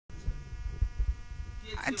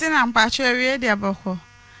Atina mpacho ewie dia boko.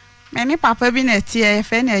 Many papa bi na tie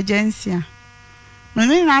fe na agency.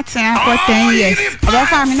 Many na tia for 10 years.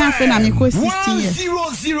 Obafa me na fe na me ko 16 years.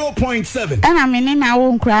 0.7. Ana me na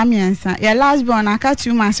wo nkra miensa. Your last born aka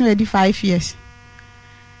 2 months we di 5 years.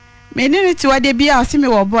 Me ni ti wade bia o si me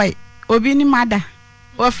wo boy. Obinim mother.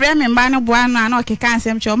 O frɛ me mba no boa no ana o keka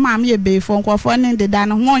ansem che o ma me ebe fo nkofo ne deda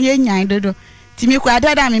no ho ye nyan dodo. Ti me kwa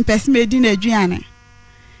dada me pese me di na aduane.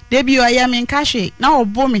 Debi o ya me nka hwe na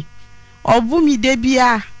obo mi debi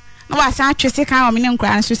a na wasa atwese kan o me ne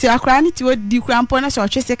nkra so se akra ne ti odi kra mpo na so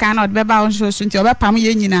twese kan na odbeba on so nti obepam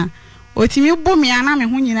ye nyina o ti mi bu mi ana me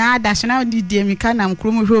ho nyina ada so na di die mi kan na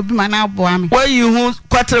mkrom hwe obi ma na aboa me why you hu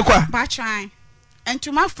kwatere kwa ba try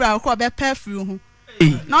entuma fra ko obepa fri hu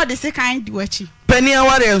na o de se kan di wachi pani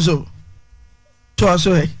aware enso to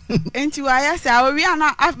so he enti wa ya sa o wi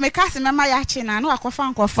ana me kase me ma ya chi na na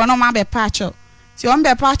akofa nkofo no ma be pa cho ti on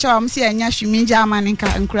be pa cho si anya hwiminja amane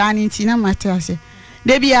nka nkura ni ti na mate ase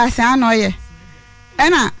debi asa na oye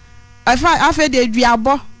ena afa de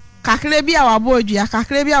duabo kakre bi a wabo odua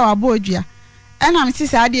kakre bi a wabo odua ena me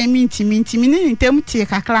sisa de minti ni ntem tie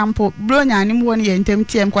kakra mpo bronya ni mo ne ntem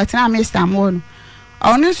tie mkwatena Mr. mo no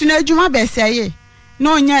onu su na adwuma be seye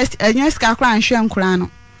no nya kakra anhwe nkura no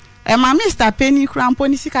e ma Mr. Penny kra mpo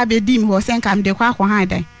ni sika be dim ho senkam de kwa han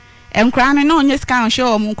dan enkura no no nya sika anhwe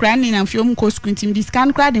o mu nkura ni na mfio ko school tim di sika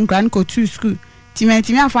nkura de nkura ko to school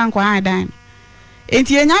timenti afa nkwa han dan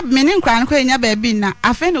enti enya me ne nkran ko enya ba bi na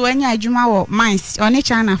afa ne wanya adwuma wo mines oni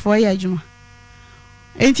China for ya adwuma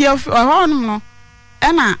enti ohonum no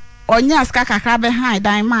ena onya ska kakra be han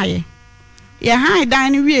dan maye ye han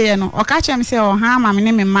dan ni wie no o ka chem se o han ma me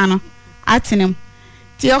ne me ma no atenem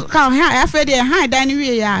ti o ka han afa de han dan ni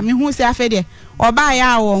wie ya me hu se afa de oba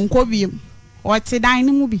ya wo nkobiem o ti dan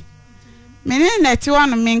ni mu bi me ne na ti wo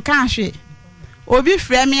no me nka hwe obi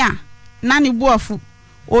frɛ me a na ni buafu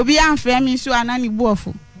obi anfrɛ mi so anani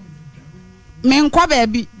buofo me nkɔ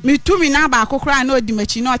baabi me tumi na ba akokora na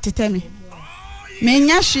odimachi na otete me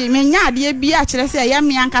nya ade bi a kyerɛ sɛ ya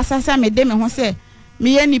me ankasa sɛ me de me ho sɛ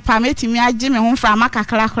me ye nipa metimi agye me ho fra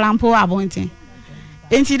makakra kra mpo abonten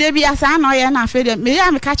enti de bi asa na oyɛ na afede me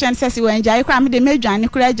ya me ka kyɛn sɛ se wanjai kra me de medwane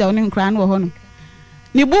kra agya ne nkra no ho no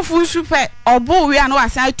ni bufu super obo wi ana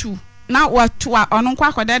wasa atu na watu ono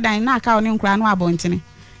nkwa kodadan na aka ne nkra no abonten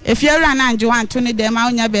efiera na anje wan to ne dem a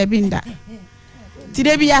onya ba bi nda ti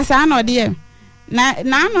de bi ya sa na ode na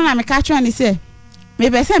no na me ka twa ni se me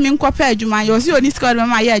pese me nkopa adwuma yo si oni squad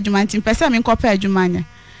ma ya adwuma nti pese me nkopa adwuma nya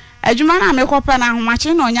adwuma na me kopa na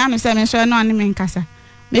ahomache na onya no se me so no ne me nkasa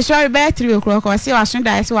me so be 3 o'clock o se wa so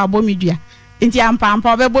da se wa bo midua nti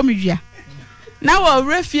ampa be bo midua na wo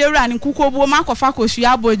refiera ni kukobuo makofa kosu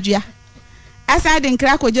abodua asa de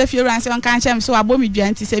nkra koje fiera nse on kan chem so abo midua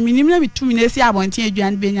nti se minim na mitumi na esi abonten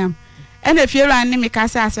aduan benyam ena fiera ne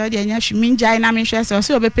mikasa asa de anya hwiminjai na me hwe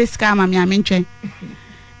so obepe sika ma me ntwen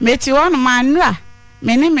meti won manura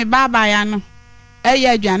me ne me baba ya no eye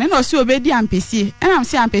aduan na so obedi ampesie ena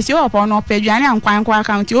se ampesie opo no opa aduan ankwan kwa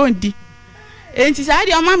account ondi enti sa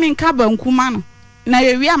de o ma me nka bankuma no na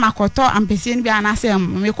ye wi amakoto ampesie ni bi anase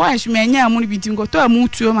me kwa hwimenya amu ni bi tinkoto amu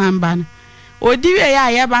tuo mamba no odiwe ya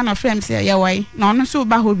ye ba no frem se ye wai na ono so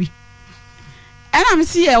ba hobi ena me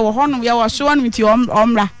si ye wo hono ye wo so no ti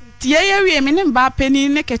omra ti ye wie me ne mba pani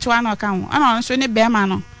ne ketwa no kan ana ono so ne be ma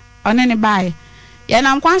no one ne bae ye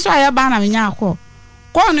na nkwan so aye ba na me nya akọ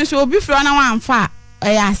ko no so obi fro na wan fa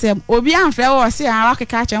ya asem obi anfre wo se ara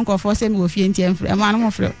keka che nkofo se me wo fie nti anfre ma no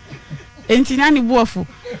mo fre enti na ni buofu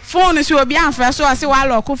phone so obi anfre so se wa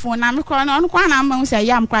lo ko phone na me kro na ono kwa na ma se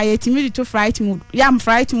yam kwa ye timi to fright mood yam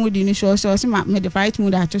fright mood ni so se me the fright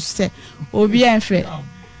mood ato se obi anfre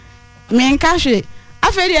me nka hwe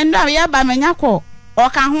aferi ndo ya ba manya ko o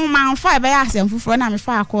ka ho man fa be ya asem fufuro na me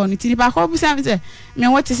fa akọ no ti pa ko bu se me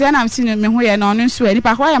wote se na me ti me ho ye na ono so ni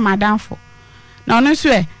pa ko ye madamfo na ono so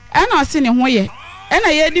e na o se ne ho ye e na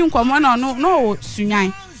ye di nkomo na ono no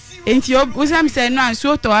sunyan enti obusam se no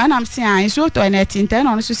anso to anam se an so to na tinta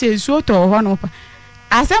na ono so se so to ho no pa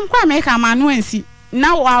asem kwa me ka manu ansi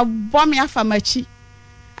na wa bom ya famachi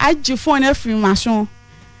agi phone afiri maso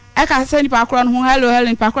e ka se ni pa kro no hello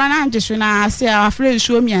ni pa kro na anje so na se afre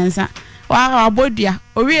so miansa wa abodua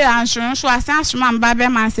owi anso so asan soma mba be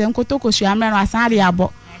man se nkoto su amre no asan de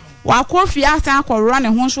abo wa Kofi asan akọrọ ne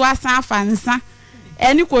ho so asan afansa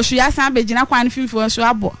eni kosu asan begina kwan fifo so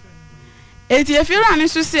abo enti efiera ni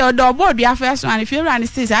so se odo obodua fa so an efiera ni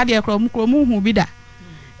se ade krom hu bi da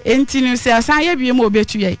enti ni se asan ye biem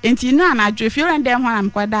obetu ye enti na anadwo efiera ndem ho na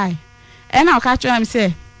mkwadai ena oka cho am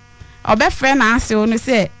se obefre na ase o no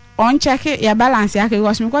se on check ya balance ya ke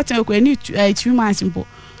was me kwatan ko ni 2 months mpo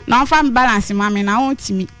na on fa balance ma me na on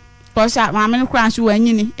timi Posha mama no kran so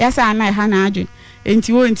wanyini yesa na ha na adwe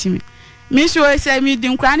enti wo ntimi me so say me di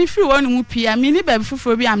nkran ne free wonu mu pia me ni baby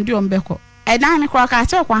fufuro bi am de ombeko edan ne kwa ka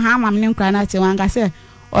che kwa ha mam ne nkran na te wanga se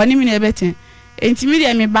oni mi na ebeten enti mi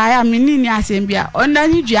de me ba ya me ni asem bia onda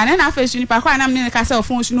ni duane na afa su ni pa kwa na me ne ka se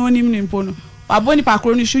ofon su no onim ni mpo no wabo ni pa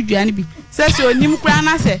kro ni su duane bi se se onim kran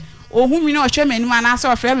na se ohun mi na ohwe mani ma na se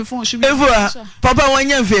ofre me fon su bi papa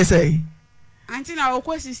wanya mfie say Auntie Naa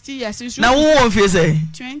okwo 60 years na wo won fie say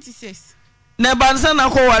 26 na bansa na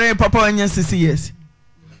ko ware papa wanya 60 years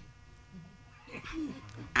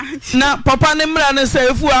na papa ne mra ne say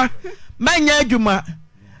efua manya adwuma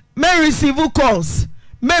men receive calls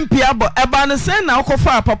men piabo eba ne say na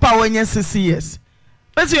okofa papa wanya 60 years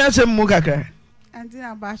betu ya chem mu kakra Auntie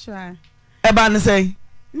Naa ba chwa eba ne say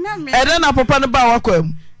na me eda na papa ne ba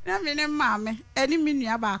wakwam na me ne mama eni mi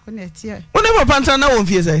nua ba ko na tie wo ne papa nta na won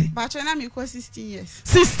fie say ba chwa na me ko 16 years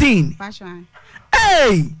 16 ba chwa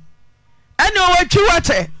hey ani o wachi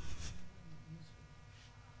wache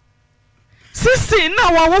 16 na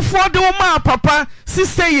wa wo fo de wo ma papa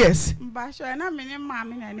 60 years ba chwa na me ne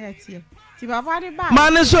mama na na tie ti papa de ba ma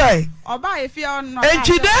ne so ai oba efie no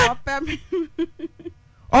Ejide?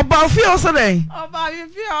 Oba fi o so den oba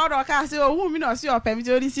efie o ka se ohun mi na si opem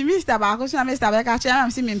ti o di si Mr. ba ko so na Mr. ba ka che am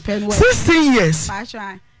si me mpem we 16 years ba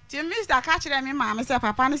chwa ti Mr. ka kire me mama se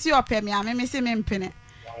papa no si opem ya me si me mpene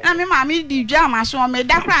na me mama di dwa ma so me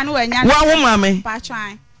da kra na wanya wa wo mame ba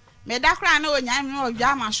chwa me da kra na wanya me o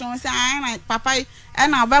dwa ma so se ai papa e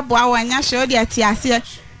na obeboa wanya hye o de atiase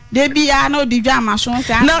de bia na o di dwa ma so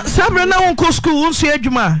se na sabre na won ko school won su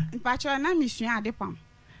adwuma ba chwa na me sua ade pam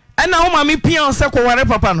na wo mame pia on se ko ware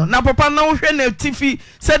papa no na papa na wo hwe na tifi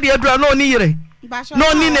se de adura na oni yire na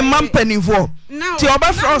oni ne mampanifo ti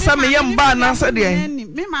oba fra sa me ye mba na se de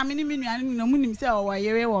me mama ni me nuane no munim se o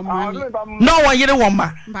wayere wo ma no wo yire wo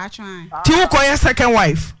ma ba chwa ti wo ko ye second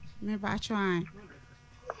wife me ba chwa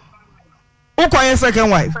wo ko ye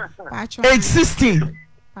second wife ba chwa age 16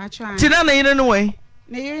 ba chwa ti na yire no we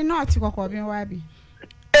na yire no ti kokko bi wa bi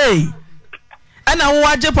hey ana wo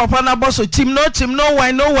waje papa na boso chim no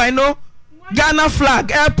why no Ghana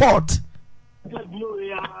flag airport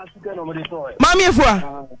mami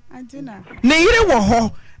efua Auntie Naa ne yire wo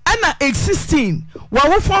ho ana age 16 wa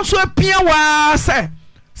wo fon so apia wa say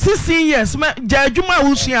 16 years ma jadwuma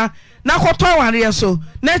wusua na koto aware so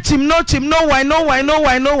na chim no why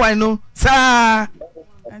no sa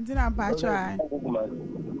Auntie Naa ba chwa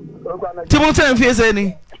Timothy mfie say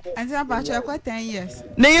ni Auntie Naa ba chwa kwa 10 years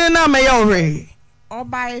ne yire na me ya ore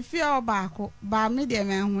oba efie oba ko ba me de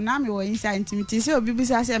me hu na me wo insa intimity se obi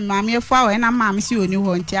bisa se mama efua we na mama si oni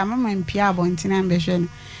ho nti amama mpia abontina mbehwe no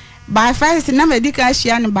ba first na medical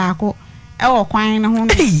shia ne ba ko e wo kwan ne ho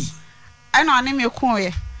no ai na oni me ku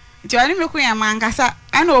ye nti oni me ku ye mangasa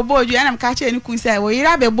ai na obo odu na me ka che ni kun sai wo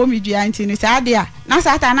yira be bo me dua nti no sa de a na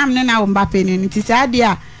sa ta na me na wo mbape ni nti sa de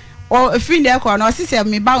a o fin de ko no sise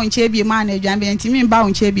me ba wonche bi ma na adwan be nti me ba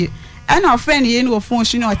wonche bi ana friend ye no phone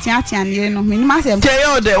shi no tiatia ne no me nima se ke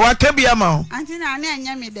yo de wa ka bia ma o Auntie Naa na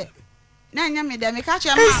anya me de me ka che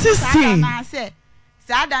ma na se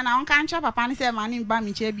sada na on kan cha papa ne se ma ni ba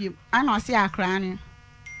me che bi ana o se akra ne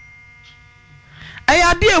ay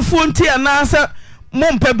ade efu nti ana se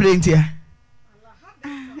mo mpa brentia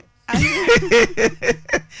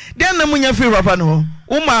den na munya fi papa no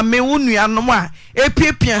wo ma me wo nua no a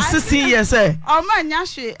epiepia 16 years eh o ma nya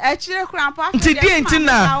hwe e kire kura pa nti die nti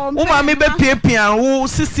na wo ma me be piepia wo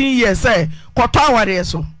 16 years eh koto aware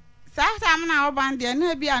so sa ta m na wo bande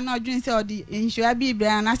na bia na odwin se odi insua bi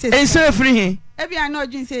bia na se ense free he e bia na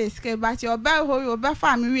odwin se ske ba ti oba ho yo be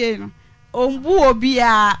fa me wie no ombu obi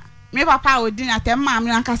a me papa odi na te ma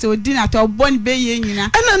me anka se odi na te oboni be ye nyina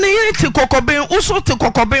ana ne yiri ti kokoben uso ti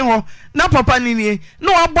kokoben ho na papa ni ni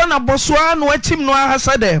na wabo na bosoa na wachim no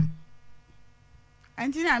ahasa dem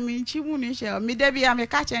Auntie Naa me chi mu ni she me da bia me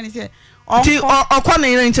ka che ni se ti okwa na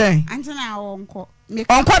yiri nchen Auntie Naa onko me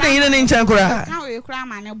onkwa na yiri ni nchen kura ka we kura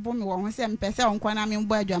ma ne bo me wo ho se mpese onko na me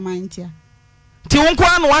mbo adwaman tia ti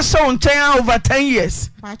wonkwa na wasa nchen over 10 years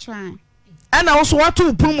ba try ana wo so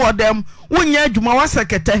watu pum odem wonya adwuma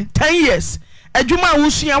wasekete 10 years adwuma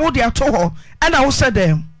wusua wo de ato ho ana wo se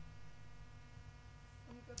dem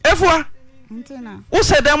efua Auntie Naa wo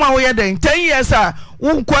se dem a wo ye den 10 years a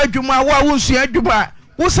wo nkwa adwuma wo wusua adwuma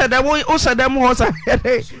wo se dem ho sa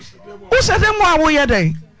wo se dem a wo ye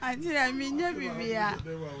den Auntie Naa me nya bibia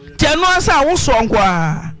tenu asa wo so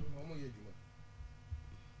nkwa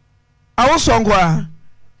a wo so nkwa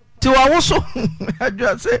ti wa wo so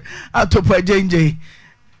adwa se atopa jenje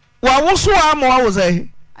wa wo so ama wo say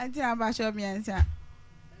Auntie Naa ba show me answer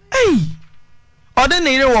ei ode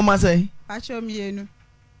ne ire wo ma say ba show me enu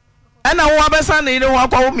ana wo abesa na ire wo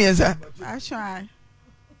akwa wo miensa Actually.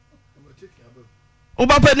 wo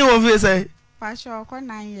papa ni wo fi say Pastor ko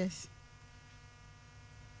 9 years.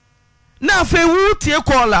 Na fe wu tie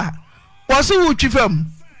kola. Wo se wu twifam.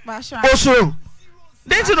 Pastor. Oso.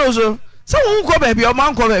 Denti no so. So wo ko ba bia o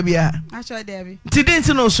man ko ba bia. Actually there. Ti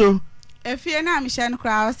denti no so. Efie na mi hye no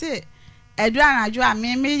kra o se edura na adwo a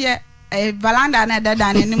me ye balanda na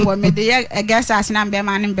dada na nim wo me de ye egesa na be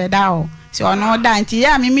ma ne beda o. Se ono da nti ye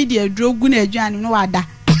a me de aduro gu na adwa no wada.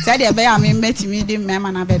 Se de be ya me metimi de me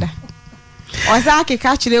ma na beda. Osa ke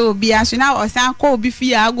ka kire obi aso na osa ko obi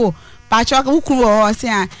fi ago pacho ka ukun wo se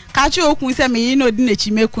an ka kire okun se me yi no di na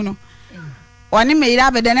chimeku no oni me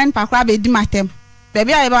ira be den pakra be di matem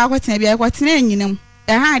bebi aye ba kwotena bi kwotena enyinam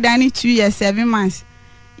e han dan ni 2 years 7 months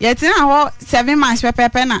yetina ho 7 months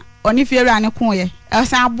pepepe na oni fi ewura ne kun ye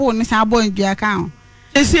osa abo ni sa abo ndua kan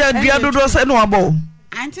Esi adua dodo se no abo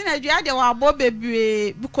Auntie Naa dua de wa abo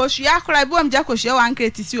bebre because you akra bi o mja kohwe wan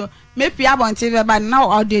kretisi o mepi abonte be ba na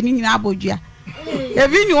ode ni nyina abodua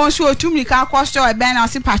ebi ni won so otumi ka kwostro e ben na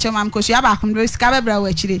si pacho mam kohwe aba akomdo sika bebra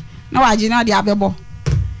wa chire na waji na de abebo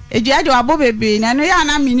edua de wa abo bebre na no ya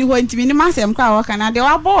na mini ho ntimi ni masem kwa wo kana de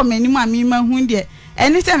wa abo mani mu ami ma hu de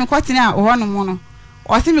eni se me kwotena ho no mo no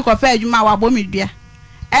o si mi kopa adwuma wa abo me dua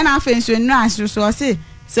e na afa nso nu aso so o si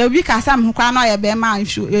se obi kasa m kwa na ye be ma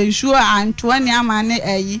nsu Antoine amane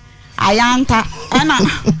ayi ayanta ena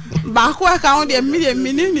ba ko ka on de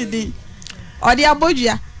mini di o de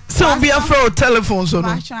abodua se obi afro telephone so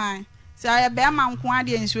no se ye be ma nko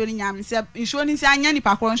ade nsu ni nyam se nsu ni se anya ni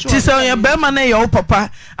pakro nsu ti se ye be ma na ye o papa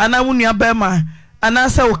ana wunu be ma ana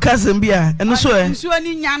se o cousin bia eno so e nsu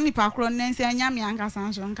ni nyam ni pakro na se anya mi anka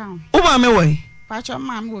san so nka o ma me we pacho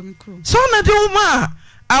ma me wo mi kru so na de o ma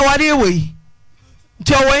aware we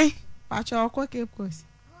Joey, pacho ko Cape Coast.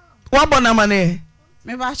 Wa bona mane.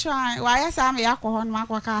 Me pacho wa ya sa me yakọ no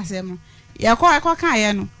akwa asem. Ye ko ka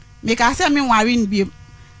ye no. Me ka se me ware nbiem.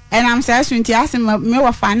 Enam say sunti asem me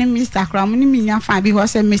wo fa ne Mr. Kram ni me nya fa bi ho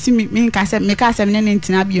se me si me ka se me ka se me ne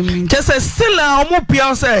ntina biem ni. Just still omo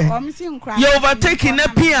pia say. O me si nkra. You overtaking na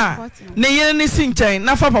pia. Ne yene ni si nchen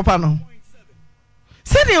na fa papa no.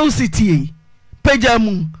 Se ne o sitie.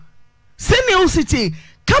 Pejamu. Se ne o sitie.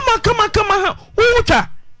 Kama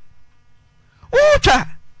uta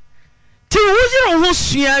ti wujiro ho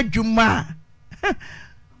sua adwuma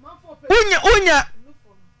unya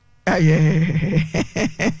aye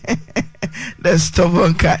the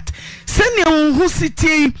stubborn cat sene ho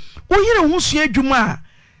sitie wujiro ho sua adwuma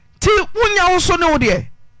ti unya wo so ne wo de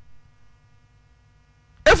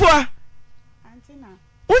efua Auntie Naa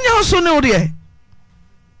unya wo so ne wo de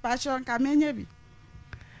pacho nka menye bi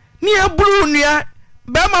ni aburu nua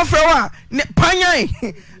Bema frewa panyan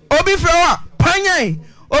obi frewa panyan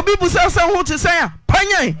obi busasa ho te san ya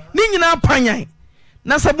panyan ni nyina panyan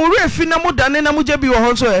na saburu efi na modane na moje bi wo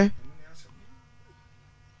ho so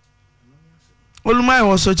olumai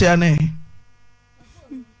wo so che ane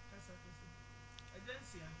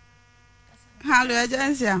Hello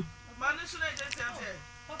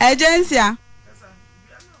agency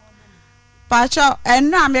pacho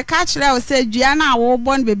enu ameka kire o se dua na wo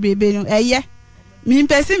bon bebrebe no eye mi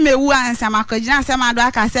pesi mewu ansa makogina asem ado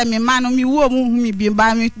aka se me ma no mi wo mu hu mi bi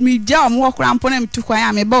ba mi ja omo okura mpo na mi tukwan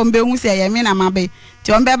ya me ba ombe hu se ye me na mabe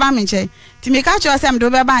ti ombe ba mi nche ti mi ka kire se me do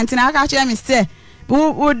be ba nti na aka kire mi se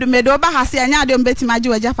wo me do ba ha se anya de ombe ti maji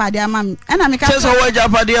wa japade ama mi na mi ka kire so wa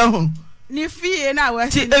japade ho ni fie na wa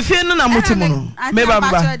ti efie no na mutimu no me ba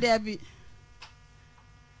ba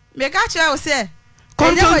me ka kire o se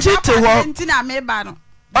kontonti te ho nti na me ba no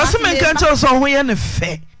o se me kan kire so ho ye ne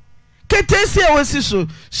fe ketesi a wasi so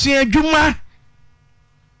sua adwuma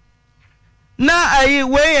na ayi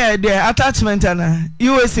we the attachment ana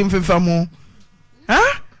US mfimfamo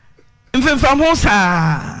mfimfamo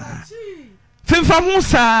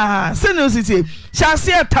sa seniority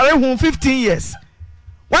shase atare ho 15 years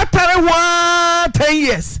watare ho 10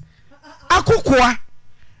 years akukwa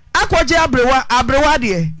akwaje abrewa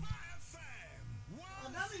de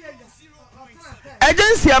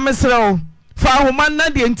agency amesrew fa homa na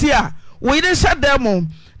de ntia we dey shut them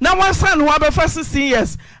na one son who have 16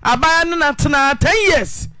 years abaya na tena 10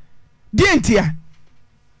 years di ntia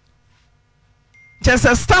just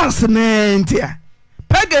a stance na ntia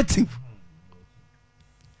negative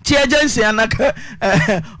chi agency anaka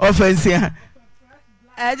offense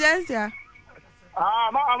agency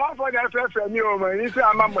I'm for that friend me o man. You say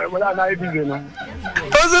I'm na busy no.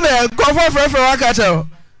 Ozo na Kofi friend waka cho.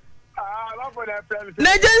 I'm for that friend.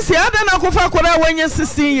 Na agency ada na Kofi akwara wenye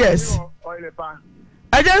 16 years. Oyerepa.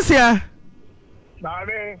 Agency a.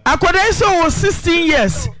 Babe. Akwara so 16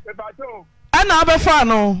 years. na abefa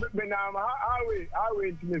no me na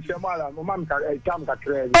highway to me semala mo mam ka jam ka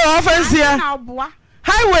tre oh offensia na oboa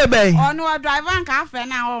highway bay ono driver nka afa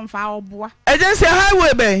na o mfa oboa agency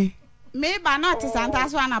highway bay me ba not santa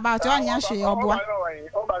so na about onya hwe oboa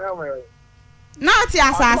not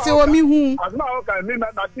asase o mi hu asma o ka me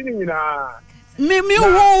na tini nyina mi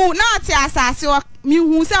hu not asase o mi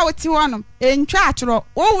hu se o ti wono entwa atro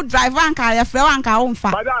o driver nka ya frɛ wanka o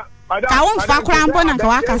mfa ka wo mfa kora mbo na ka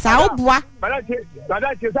wakasa o boa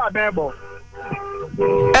bada che sa bebo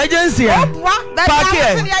agency oboa baby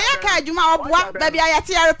ya ka adwuma oboa baby ya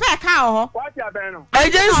ti repair ka o ho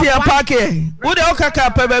agency park wo de o kaka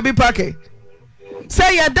pa baby park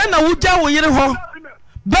say ya da na wugya wo yire ho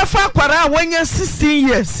befa kwara wanya 16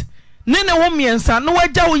 years ne ne wo miensa no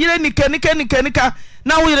wagya wo yire nika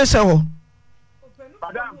na wo yire hye ho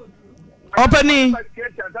openi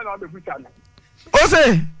o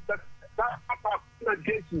say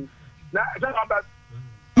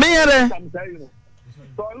meyere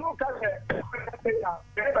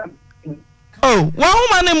oh wa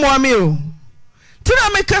homa ne moame o tina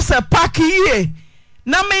me kasa park yie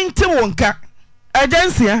na mente wonka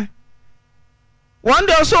agency one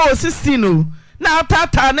day also 16 o na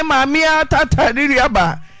tata ne maame tata ne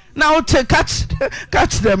riaba na o che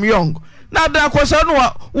catch them young na da kwose no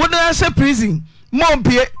wo na se prison mo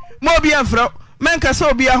bi afro men kasa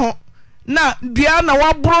obi aho na dia na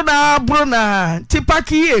wabro na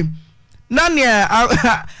tipaki na ne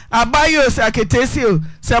abayos aketesio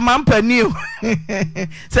se mampani o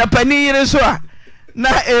se pani yire so a na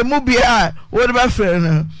emu bia wo de ba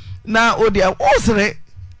frɛ na odia osre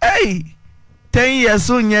 10 years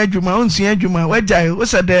so nya adwuma ontua adwuma wagyae wo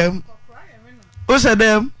sedem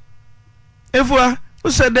efua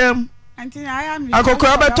wo sedem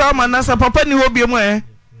akokora beto amanasa papa ni hobie mu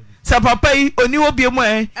sa papa yi oni hobie mu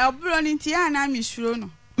ebro ni ntia na misuro no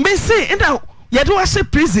me say enda ye do wase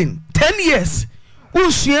prison 10 years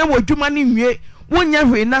unsua wo adwuma ni nwie wonya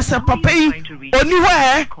hwe na sa papa yi oni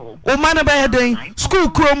ho o man ba yeden school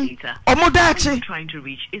krom omodachi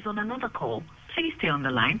Please stay on the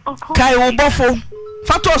line or call. Kai Obofour.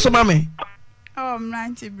 Fatu so mame. Oh,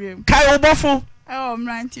 Auntie Brim. Kai Obofour. Oh,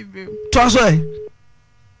 Auntie Brim. To so e.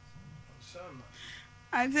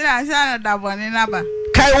 Auntie Naa say da boni naba.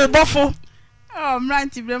 Kai Obofour. Oh,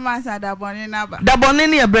 Auntie Brim say da boni naba. Da boni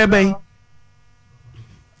ne brebe.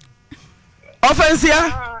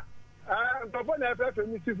 Offensia. Papa na efe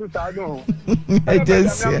mi sifu sa no.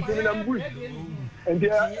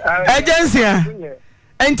 Agency.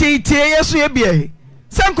 Enti tie yeso ye bie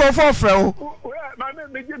sanko for frɛ wo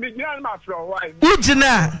me gina ma frɛ wo ai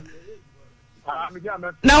ugina me gina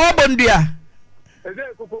ma na wo bondua eze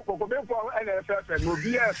kokoko be fo ene efe no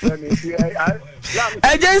bi efe me ti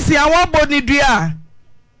agency awon boni dua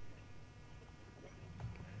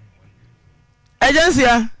agency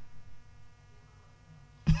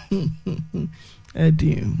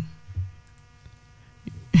edim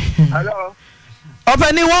hello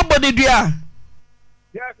openi wo boni dua.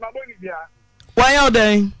 Yes, my body there. Why are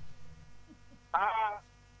they?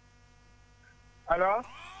 Hello?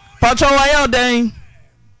 Patrol, why are they?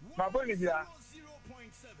 My body there.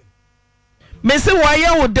 Missy, why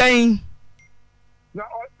are they?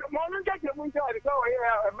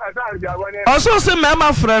 Also, say,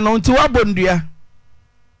 Mamma friend, on to Abundia.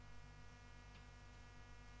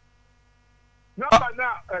 No, but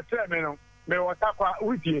now, tell me, me what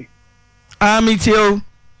with you. Me too.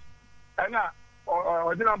 And now,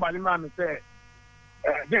 ordinary body man say,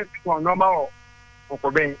 this one normal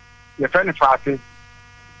or being your friend party.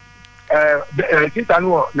 Sister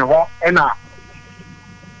no no and now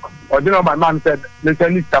ordinary my man said, the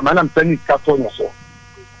tennis come and I'm tennis carton or so.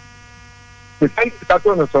 The tennis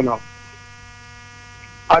carton or so now.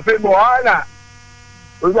 I said, Moana,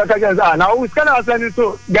 we got against now who's going to send it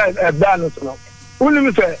to get a ban or so. Who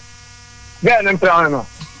me say, get an employer.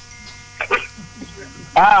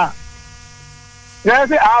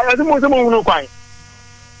 Yes, I don't want to move no quite.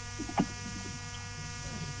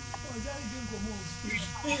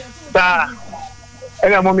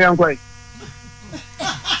 And I'm on quite.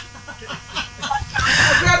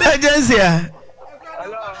 Agency.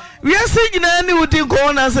 We are saying any would think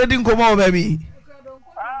on us didn't come over, baby.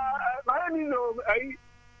 I mean, I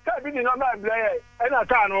can't be no man, and I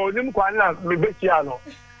can't know them quite not be Bessiano.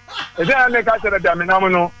 And then I make us a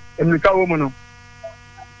damino and the woman.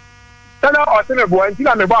 Tana oseme bo anti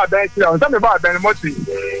na me ba dan kire o me ba dan moti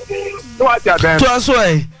to wa tia dan to so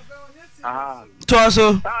e to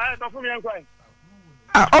so to fu mi enkwai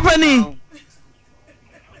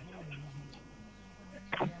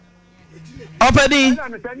opening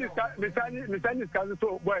me tani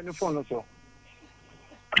so boy no phone so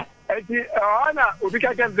Ana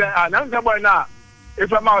ubika kemze na ngabo na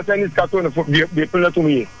if I'm out any cartoon for be pull to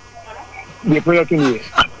me. Be pull to me.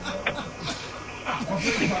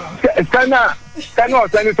 Kana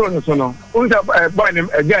otani to so no. Unja boy nem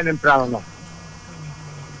again in plan no.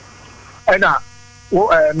 Ena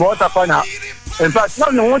mo ta pana. In fact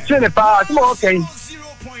no what chene pa mo okay.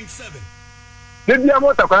 Debi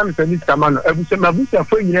amota kwa mi feni kamano ebuse mabusa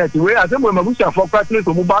fo nyina ti we asemo mabusa fo kwatne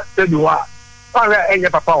to mo ba tedi wa. Ara enye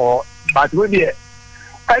papa o but we be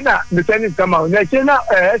ana the tennis come out na chena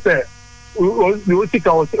ese o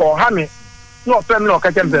sika o ha me no pem no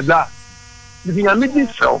ka kem bla bi nya me di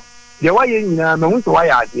so de wa ye nyina ma hu so wa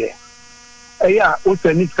ya ade eya o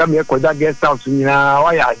tennis come e koda guest house nyina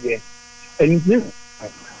wa ya ade eni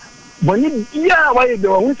boni dia wa ye de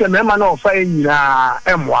hu se me ma na o fa nyina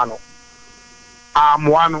emwa no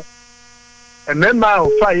amwa no e me ma o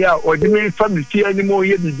fa ya o di me fa mi fie ni mo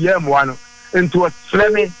ye bibia emwa no into a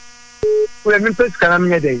flame we me pes kana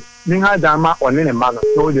me dey ni ha da ma one ne ma no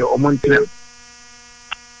so de o montrem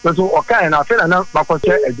so o kai na fe na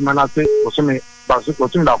bakoche eduma na se o so me ba so o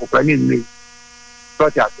tun da ko pra ni so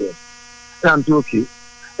ti ase na ntu okay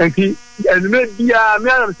enti enme bia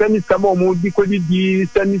me am se ni samo mo di ko di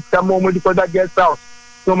se ni samo mo di ko da guest house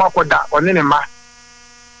so ma ko da one ne ma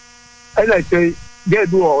I like say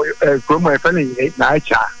get do from my family na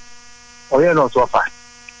acha o ye no so fa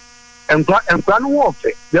enkwa no wo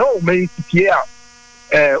fe de o me tie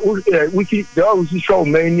wiki de o si show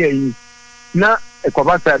me ni yi na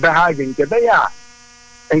ekoba sa be ha gen ke be ya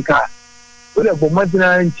enka o le bo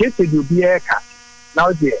madina nchete de obi e ka na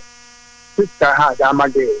o de sister ha da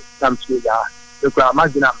mage nam chi da de kwa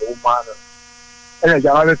madina mo ma no ene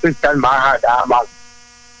ja ma sister ma ha da ma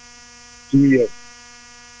tie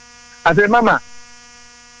ate mama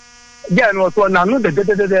ya no so na no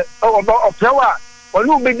de o flower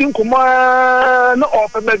onu begin kuma no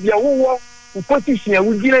ofa ba bia wo position a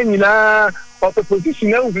wo gina nyina o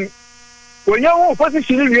position a wo onya wo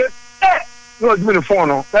position wie no do me phone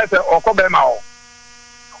no say okoba ma o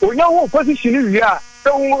onya wo position wie a se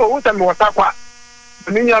wo ta me wota kwa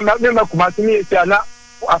ni nya me kumasi ni eti ana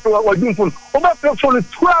aso wa dum phone o ba phone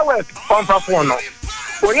 2 hours on phone no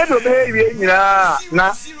onya do be wie nyina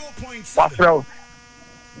na wa fro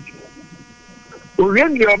o wie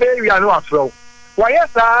ni o be wie ana wa fro why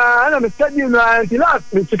sa ana me study na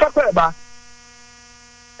last me tika kwa ba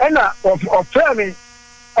ena of frame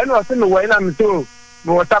ena o se me wa ena me so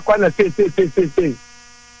me wota kwa na say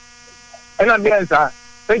ena me nsa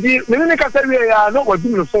eji me ni ka say we ya no go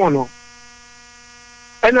dum no phone no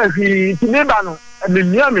ena fi ti me ba no me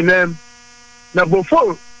mia me nem na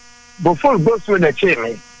before go so na che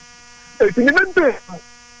me e ti me be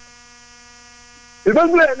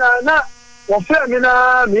na wọ́n fẹ́ mi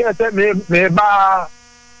náà mi ẹsẹ̀ mi bá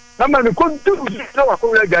nàmà mi kó dúró sí ṣé wà kó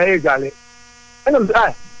wọlé gàlẹ́ gàlẹ́ ẹnna mi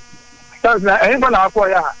sẹ́ sáyẹnsì náà ẹ̀yin fún àkọ́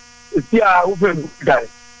yà èsì à wọ́n fẹ́ mi gàlẹ́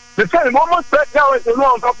mi fẹ́ mi mọ́ sẹ́ kí àwọn ètò náà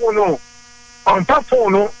ọ̀npa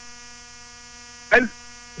fóònù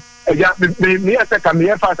ẹ̀yà mi ẹsẹ̀ kà mi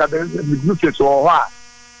yẹ fà sàbẹ̀ mi dúró kẹsì wọ̀ họ́ à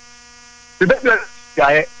mi bẹ́ẹ̀ bẹ́ẹ̀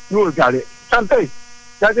gàlẹ́ yóò gàlẹ́ sàǹtẹ̀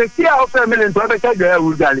yàtọ̀ sí àwọn fẹ́ mi lè tọ́ ẹ bẹ́ẹ̀ kẹ́ gàlẹ́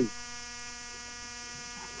wò gàlẹ́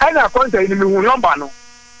ana konta ni mi hu number no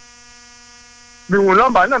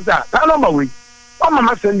na ta number we o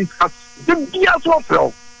mama send this card the bia so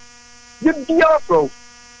flow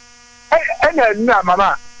ana na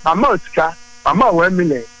mama otika mama 1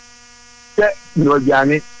 million se no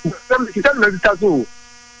diane se me ta so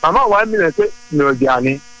mama 1 million se no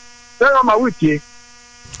diane se mama wutie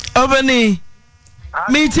obani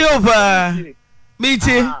meeting over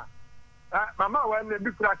meeting mama wa me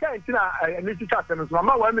bi kura kai tina ni tita se no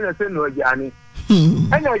mama wa me se no agiane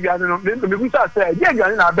enya agiane no me bi sa se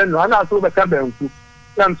agiane na be no ana so be ka banku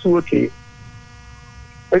na nso okay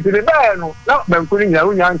etini ba no na banku ni nya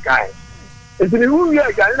unya nkai etini wu ya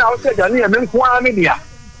agiane na o se agiane ya me nko ami dia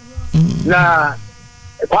na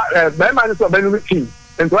be ma ni so be no mi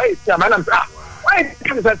ento ai ti ama na why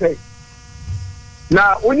can say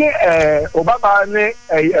na onye obaba ne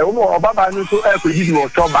obaba ni so ko jidi wo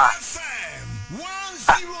toba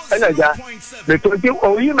enaja me to ti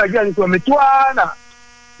o yi ma jani to me to ana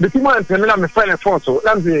me ti mo antene na me file phone so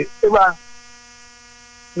na me eba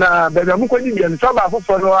na be da mu ko di bien so ba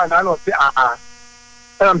fofo no ana no ti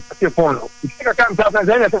na me ti phone no ti ka kan ta ta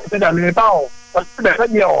zene te da me ba o be fa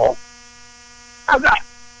di o aga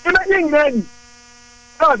ina yin ready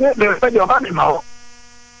na te be fa di o ba me ma o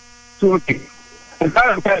so ti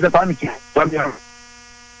nta ka da pa mi ti ba mi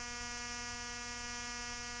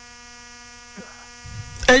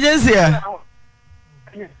Agency.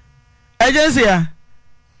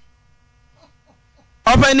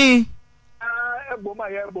 Openi. boma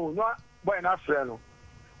yebo no boy na frɛ no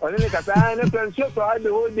ɔne ne kasa ne pension to ade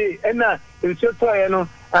whole day ɛna pension to yɛ no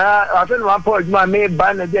afɛ no apɔ adwuma me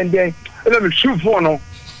ba na den ɛna me shoe phone no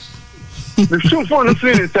me shoe phone no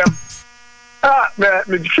free nsɛm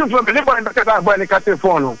me shoe phone me ne boy na kasa boy ne kasa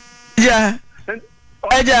phone no yeah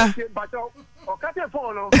eja o kasa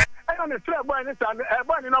phone no ɛna me frɛ boy ne sa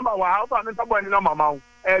boy ne number wa ofa me boy ne number ma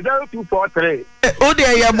 0243 o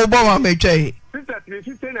de ya mo bo ma me twɛ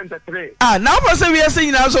 53 now person we are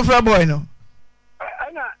saying now so for boy no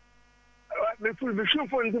me shoe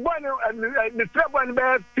phone the boy me frɛ boy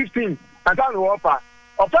ne 15 and can offer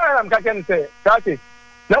am ka ken say kati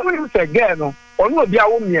na we say girl no onu obi a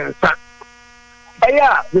wo miensa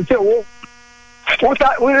eya we say wo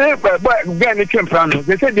boy girl ne twempra no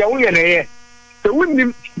they say dia wo ye na ye so we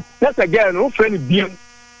nim na say girl no friend biam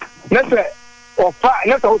na say ofa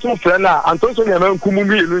na say wo so friend na antonso ne man kumu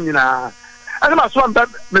mi elu nyina ana ma so am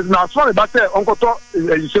na so me ba say onkoto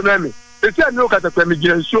yiso na me they say no kata kwa me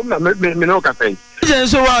gina so na me no kata yi je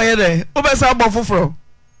so wa ye de wo be sa Obofofro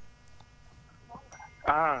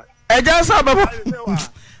eja sa babo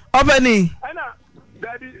obani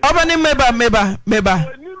meba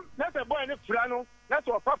na say boy ne fra no na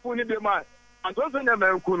so papo ni be man antonso ne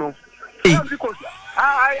man ku no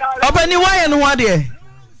obani why and who ade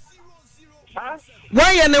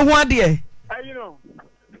why and who ade you know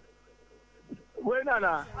we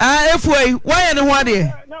na efoi why and who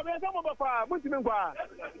ade na be some baba mutimi kwa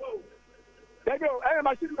Ego, I am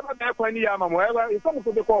actually not that when you are mamma. It's some of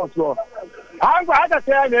the course. I'm going to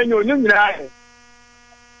say, I know you.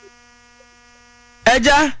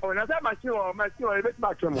 Eja? Oh, that's my show, a bit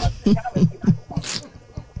much.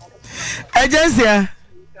 Eja,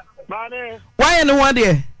 why and what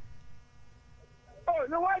dear? Oh,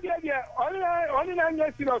 no idea. Only 9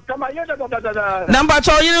 years ago. Come on, number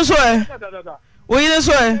 2, you know, we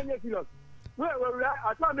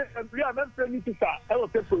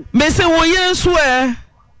Missy, will you swear?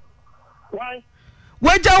 Why?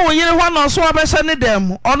 Where will you want to swap a sunny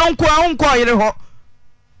them or don't call you?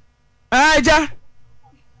 Aja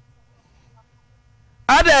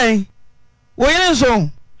Ade, will you so?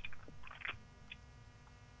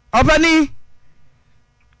 Obani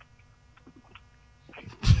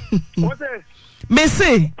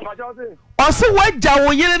Missy, also, what Jaw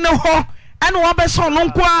will you know? And one person no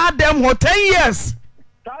kwa them for 10 years.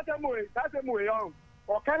 That's a way young.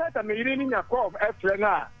 Or can I mean in your crop after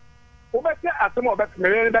now? Over there at some of that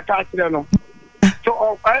million that I know.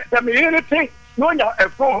 So I mean anything. No, a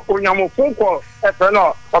phone on your phone call after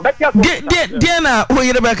now. Or better, Diana,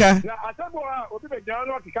 Oyerepa.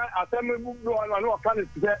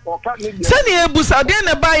 Send you a bus out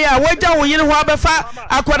there by a wager when you know what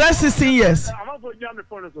Akwa 16 years.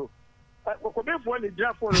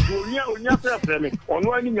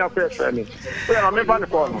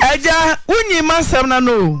 Eja, unyi masam na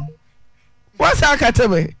no. What's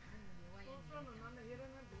akatebe?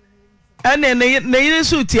 Ene ne yire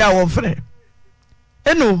suti a wo frɛ.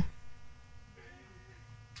 Eno.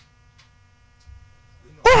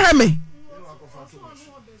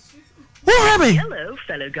 Hello,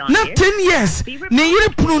 fellow Ghanaians. Not 10 years. Ne yire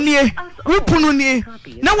pununie, we pununie.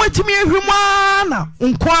 Na watimi ehwuma na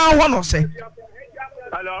nkwa ho no se.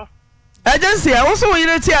 Hello. Agency, I also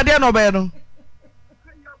yire ti ade no be no.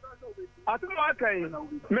 Atu no akai.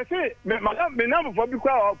 Me say, me na for bi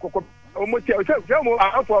kwa kokko omotia o say mo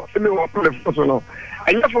afọ me wo play so no.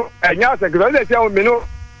 Enya se gro le say o me no.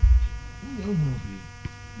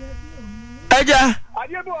 Eja.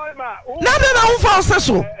 Nada na unfa wo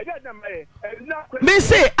seso. Me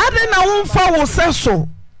say, ade na unfa wo seso.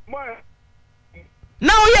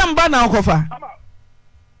 Na o yamba na okofa.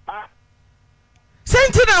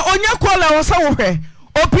 Sentina onya kola wo sa wo hwe.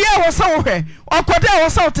 Opia wo sa wo hwe. Okoda wo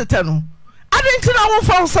sa otete no. Ade ntina wo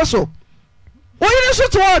fa wo seso. Wo yire so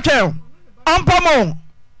to wo twen. Ampamo.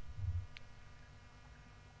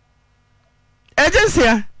 Agency.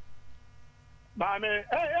 Mame,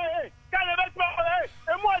 hey. Can you make me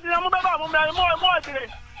more than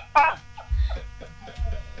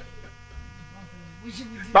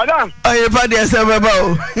Madam, oh, you body as ever.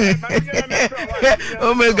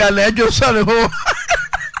 Oh, my God, I just saw the home.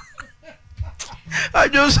 I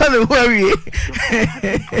just saw the worry.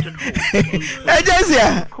 I just,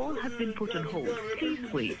 yeah. Call has been put on hold.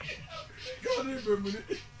 Please wait.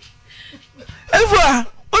 Ever,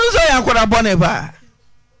 what is I could have bonnet?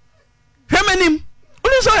 Feminine.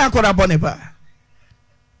 Unu so yakora boneba.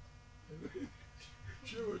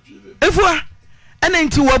 Efua ene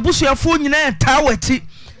nti wabusuafo nyina ta wati.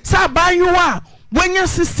 Sa banwa wanya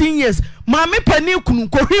 16 years. Maame pani kunu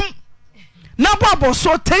kohim. Na babo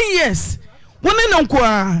so 10 years. Wona nko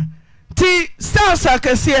a ti stars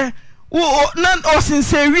akese wo nan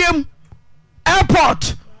osinsewiem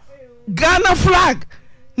airport Ghana flag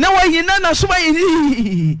na wayina na suma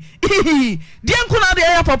yi die nkuna de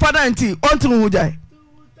ya papa na nti ontru hujai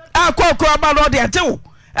akoko aba no de ajewo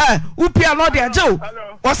upia no de ajewo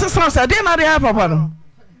osesran sa de na de ya papa no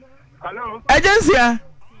hello agency a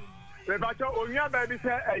me ba cho onya ba bi se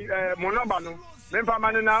mo number no me fa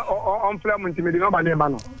mane na on flame ntimi de number ne ba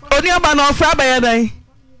no oni aba no fra ba ya dan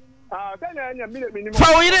fa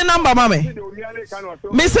wonyire number mame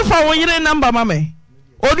me se fa wonyire number mame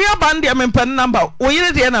oni aba ndi me pen number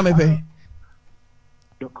wonyire de na me pe.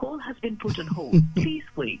 Your call has been put on hold. Please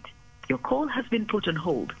wait. Your call has been put on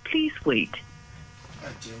hold. Please wait.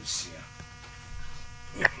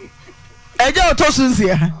 Eja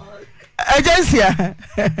otosunsia. Agency.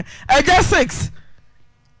 Eja 6.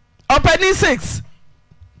 Opening 6.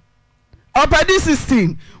 Opening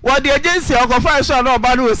 16. What the agency okofa so na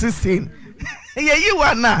oba no 16. Ye yi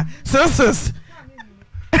one na. Sis.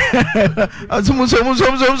 Azumu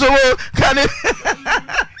kan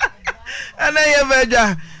ana ye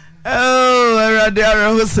beja. Oh, arade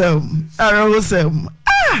arahosem.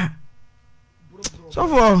 So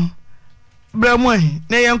for Bramwe,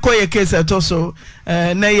 na yen ko ye case to so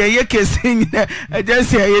na ye case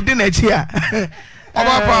agency ye di na chi a.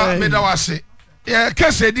 Obapa me da wase. Ye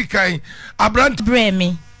case di kan abrant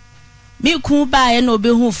bremi. Me ku ba ye na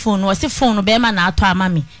obehu phone, wo se phone be ma na ato ama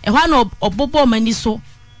me. E ho na obobo mani so.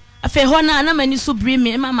 Afa ho na mani so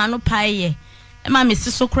bremi e mama no pae. E ma me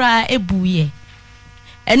siso kra ebuye.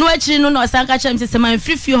 Enu akiri no na osanka chem se man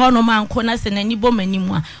frifie ho no man ko na se nani bo mani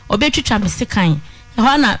mu a obetwitwa me sekan. E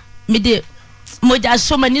ho na me de moja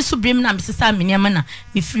so mani so bremi na me sesa me niam na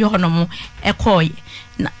me free ho no mo e koye.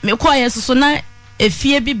 Na me koye so na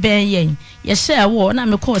efie bi ben yen. Ye share wo na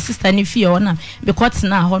me call sister ni fie ho na me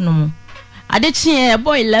kwatena ho no mo. Ade chi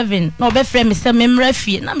boy 11 na obefre me se me mra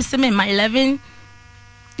fie na me se me ma 11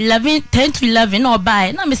 10 to 11 na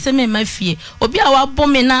obai na me se me ma fie obi a wa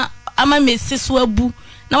bɔ me na ama me siso abu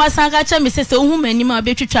na wasanka cha me se ohu mani ma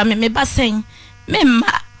betwitwa me basen me ma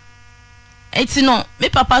eti no me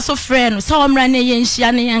papa so frɛ no so omra na ye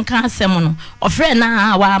nhia ne ye nka asɛm no ofrɛ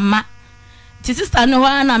na wa ama ti sister no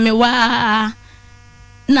wa na me wa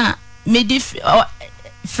na me di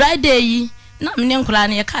Friday yi na me ne nkura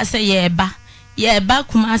na ye ka sɛ ye ba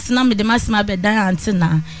kumasi na me de masima bedan Auntie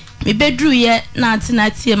Naa me bedru ye na Auntie Naa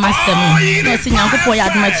tie masem na se nyankopɔ ya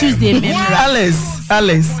adoma Tuesday me mra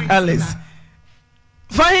Alice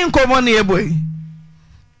fahin komo ne boy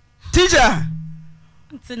teacher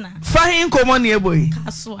Auntie Naa fahin komo ne boy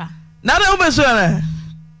kasoa na da ubeso na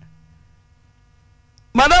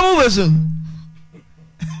madam ubeso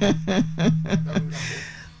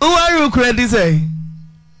uwaru credit say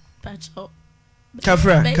pacho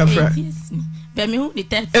kafra be me hu ni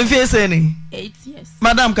 30 enfie ni 8 years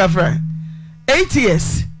madam kafra 8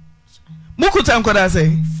 years mukuta nkoda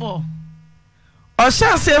say 4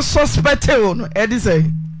 Osha say suspect no edi say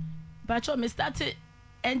pacho me started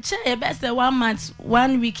enche e be say 1 month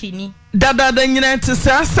 1 week ni dada nyina te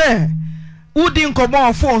say udi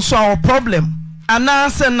nkomo phone so our problem ana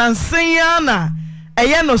say nansen ya na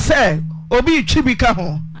eye no say obi twi ka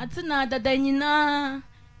ho Auntie Naa dada nyina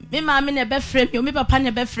me mama na be frame me papa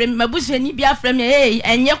na be frame mabusu ni bia frame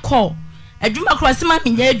enye call adwuma cross ma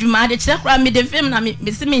me nya adwuma de kire kra me de film na me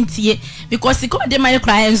se mentie because ko de my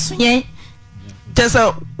kra enso yen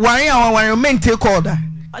tesa wan mente call da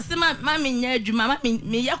osema ma me nya adwuma ma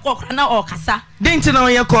me ye call kra na o kasa denti na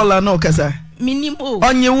ye call na o kasa minim o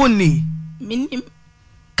onye woni minim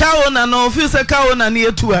kawo na no feel say kawo na ne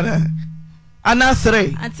etu ana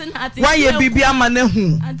 3 why ye bibia ma na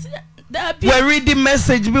hu we read the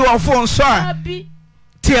message be on phone so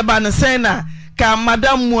tie ba ne sen na ka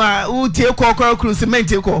madam mu a u tie kokoro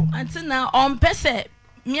crucement ko Auntie Naa on pese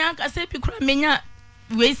mi anka se pikura menya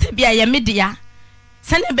we se bia ye media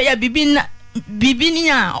sane be ya bibi ni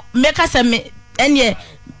a meka se me ene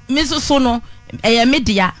me so no ye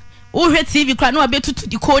media wo hwe TV kra na obetutu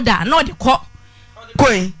decoder na ode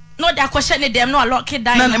koi no da ko hye ne dem no lock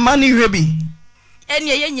down na mani hwe bi ene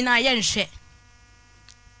ye nyina ye nhwe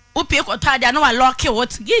upi ko tada na wa lock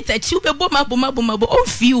what gate achi ubebo mabo o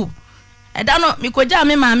fiu eda no mikoja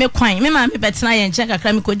me ma me kwan me ma me betena ye nche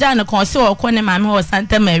kakra mikoja na kon se okọ ne ma me ho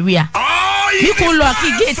Santa Maria mi ko lock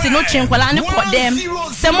gate no twenkwala ne ko dem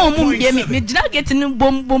se mo mum de me gina gate ni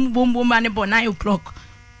bom ma ne bo 9 o'clock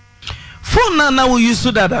phone na we use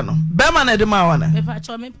that no be ma na de ma wana me pa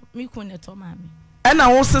cho me ko ne to ma me e na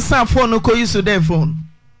wo sesa phone ko use that phone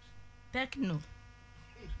Techno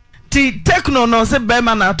ti Techno no se be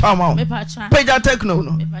ma na to ma me pa cho page Techno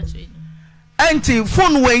no me pa cho anti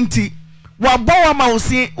phone wenti wa bowa ma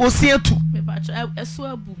osie tu me pacho eso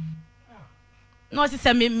abu no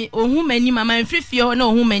se me ohun mani mama mfrifie ho na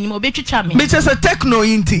ohun mani mo betwitwa me me chese techno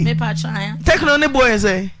inti me pacho aya techno ne boy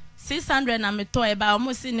say 600 na me to e ba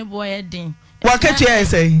omo si ne boy din wa kachi e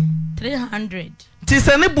say 300 ti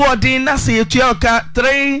se ne boy din na se etua ka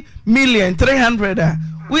 3,300,000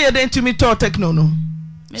 we e den to me to techno no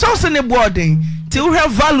so se ne boy din ti we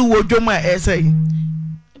have value wo dwoma e say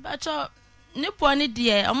pacho ne boy ne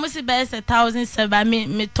de omo si be 1,700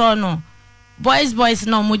 me to no boys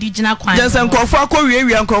no modi gina kwan just nkofo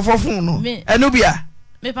akọwie nkofo fun no eno bia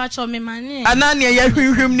me pacho me mane anani ya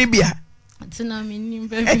hwehwem ni bia tina me nim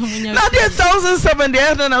baby munya na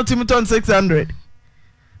 1,700 na ultimaton 600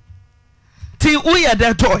 ti uya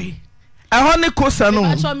that toy a honey kosa no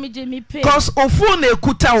pacho me je me pay cause ofu na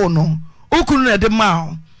ekuta wo no okunu na de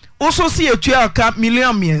ma o so si etua ka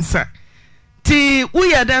million miensa ti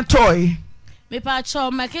uya that toy me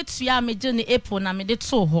pacho market ya me je ni April na me de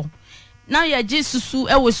to ho now ya jesusu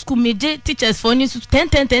e wo school me je teachers for ni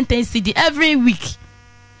 10 CD every week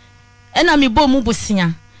ena me bo mu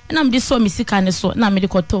bosia ena me de so me sika ne so na me de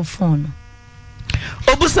koto phone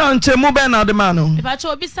obusa nche mu be na de ma no me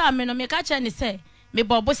pacho obisa me no me ka che ni say me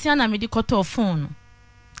bo bosia na me de koto phone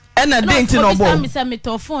ena denti no bo me say me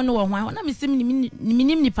to phone wo hwan na me sim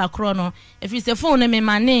nim nipa kro no if you say phone me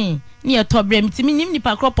mane ni ye to bre me ti nim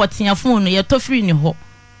nipa kro potia phone ye to free ni ho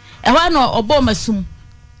e hwa no obo masum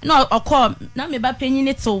no okọ na me ba panyin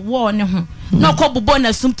ne to war ne ho no okọ bobo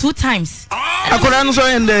na sum 2 times akora no so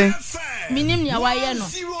yende minim nia waye no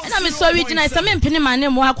na me so original se me mpene ma ne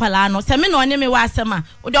mo akwala no se me no ne me wa asema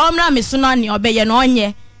o de omra me so no ne obeye no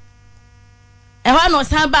onye e ho no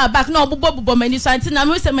san ba back na obobo mani so anti na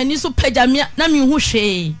me se mani so pagya me na me hu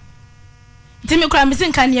hwe ti me kura me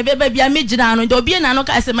sin kan ye beba bia me gina no de obi na no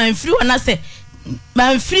ka se man free wona se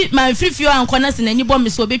man free fio anko na se na ni bo me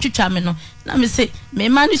so obetwitwa me no na me se me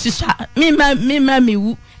ma ni susua me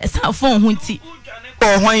wu esa phone hu nti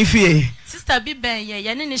o hwan fie sister bi ben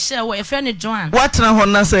ye ne share wo e friend Joan what na ho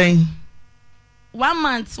na say 1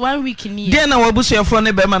 month 1 week ni dia na wabusuafo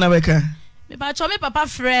ne be ma na beka me pa cho me papa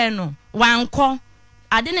friend no wanko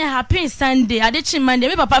ade ne happen Sunday ade chi Monday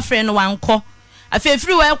me papa friend no wanko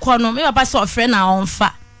afefiri wo ekọ no me papa so friend na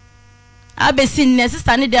onfa abesi ne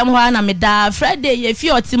sister ne dem ho na me da Friday ye fie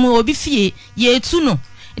otimu obi fie ye etu no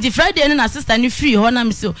the Friday na sister ni free ho na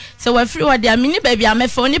me so we free ho dia me ni baby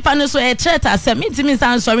amefa oni pa no so e chat asem me ntimi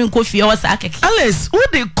san sorry nko fie ho sa akeke Alice who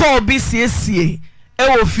dey call bi siesie e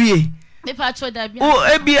wo fie me pa cho da bia o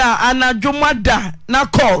ebia anadwomada na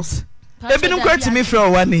calls ebi no kwati me free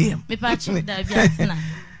o 1 am me pa cho da bia na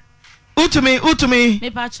utumi me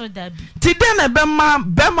pa cho da bi ti den na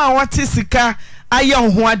bema wati sika aye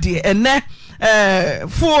ho ade ene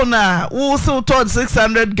phone a wo so toward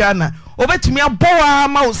 600 Ghana obetumi abowa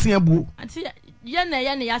ma osiabu anti ye na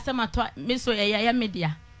ya sema to me so ya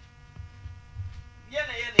media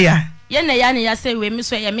ye na ya say we me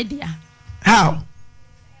so ya media how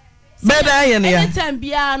beda ye na ya anytime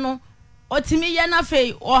bia no otimi ye na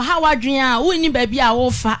fe o ha wadwen a wo ni ba bia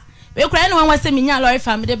wo fa we kura ne wan se minya lorry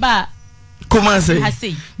farm de ba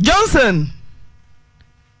kumasi Johnson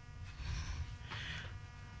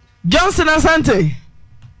Asante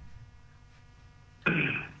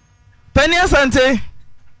Penny Asante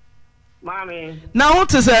Mami na what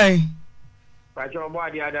to say Pacho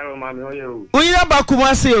body adaro mami oyo Oyerepa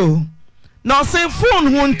kumasi o na say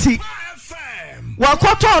phone ho nti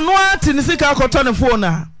wakoto no ati ni sika akoto ne phone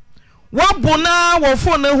a wabona wo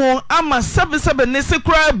phone ho ama 77 ne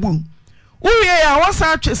sekra bu uye ya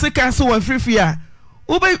wasa atwe sika so wa frifi a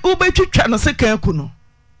ubetwitwa no sika ku no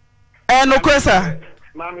no kwesa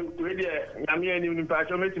Mami we de nyame ani ni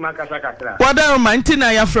Pacho meti makasa kakra wada ma nti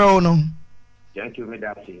na ya frɛ wo no thank you me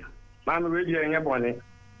that see Mami we de nye bone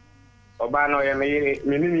oba no ye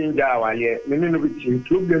me ni nja wale me ni no biti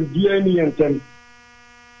problem bia ni yentem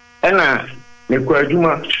ena me ko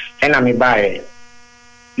adwuma ena me bae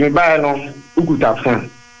no ukuta fon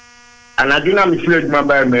anaduna me fle adwuma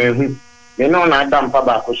bae me hu me no na adam pa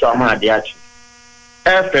ba ko so ama ade achi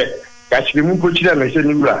efe ka chiri mu pochira me se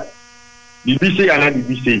ni wura BBC ana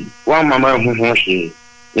BBC wa mama hu hu hwe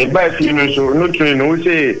e bae fi no so no train no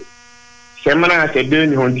se semana se de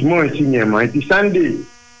ni hontimo nsi ma ti Sunday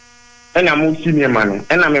ena mu si ma no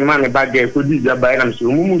ena me ma me bage ko di ja bae na me so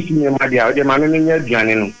mu si ma dia o de ma no nya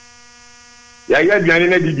aduane no ya aduane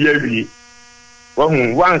na di bia wi wo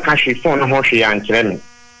hu wan ka hwe fon no ho hwe ya nkyere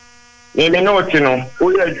me no ti no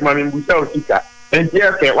o ya adwuma me mbusa o sika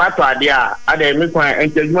entia fe wato ade a ade me kwan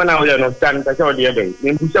entia adwuma na o ya no stand ka se o de ebe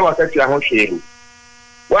me mbusa wa ka tua ho hwe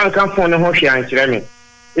wan ka fon no ho hwe ya nkyere me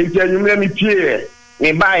entia nwumre me pie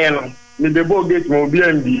me bae no me bebo gate mo bi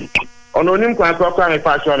ambi ono nim kwa kwa me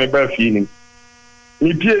pa so me ba fi ni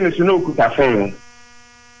ni pie ni so no kuta phone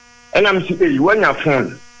ena me si wanya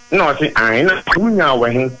phone na o si an na wunya wa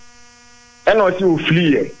he ena o si o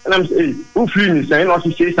free e ena me si o free ni say na o si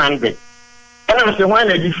 600 ena me si why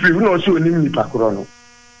na di free na o si onim ni pakoro no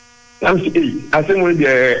na me si asem we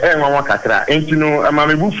de nwa kakra enti no ama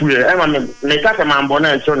me bufu e ama me kaka ma mbo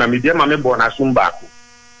na encho na me de ma me bo na sumba ko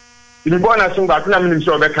ni bo na sumba ko na me ni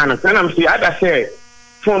so be kana na me si ada say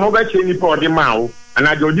phone over cheni po de mawo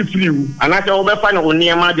anaje odi fliwu anaje over fa no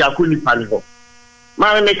niema de akoni pani ho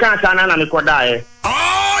ma me kan ta na me koda e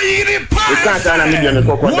Oyerepa me kan ta na me de me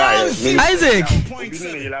koda e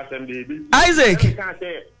Isaac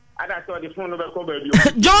ada so the phone over ko ba bi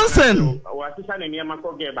Johnson wa sisa ne niema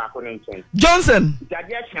ko ge ba ko nchen Johnson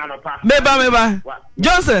jade a chia no pa meba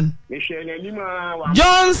Johnson me hwe na nima wa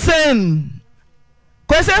Johnson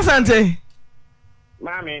kwese asante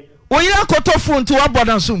mami Oyira koto phone to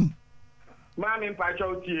abodasum. Mami mpacha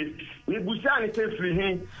otie. Ni busa ni se free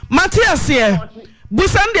hin. Matthias here.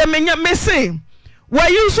 Busa de menya mese. Wa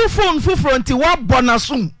use phone fu front wa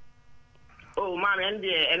bonasum. Oh mami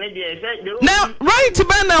ene de now right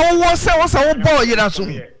ben na wo se wo boy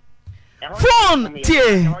yirasum. Phone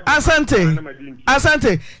tie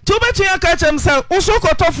asante. Ti obetu ya ka chem se uso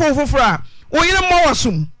koto phone fufura. Oyira mo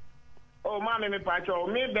wasum. Oh mama me pacho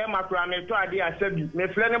me be makura me to ade asabi me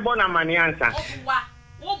fle ne bona mane ansa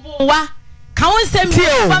wa ka won sem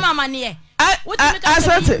ba mama ne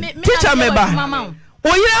asante teacher me ba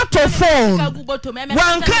oyira to phone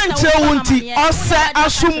wan kan che wonti ose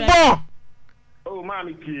asumbo oh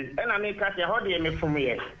mama ki na me ka se ho de me fom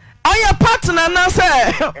ye oya partner na se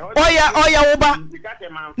oya wo ba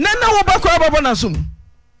na wo ba ko babo na sum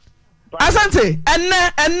asante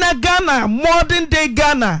enne Ghana modern day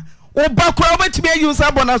Ghana Oba kwa obetimi use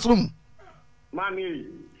abonasum. Mami,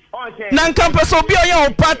 on say na nkampa so bi oya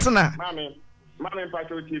o partner. Mami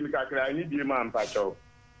mpacho ti mi kakra ni die ma mpacho.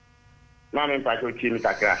 Mami mpacho ti mi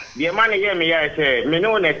kakra. Die ma ne ye me ya say me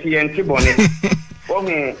no na ti enti bone.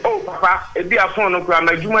 Oh papa, e bi afon no kwa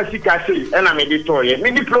madwuma sika sei e na me de toye.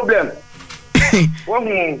 Me di problem.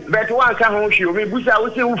 Bet one ka ho hwi o me busa wo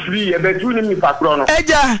se wo free e betu ni mi pakro no.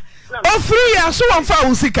 Eja, o free ya so won fa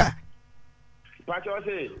wo sika.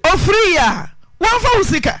 O free ya wan fa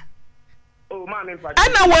usika oh ma me pa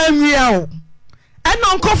ana wanwia o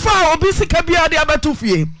ana nkofa obi sika bia de abeto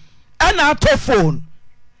fie ana ato phone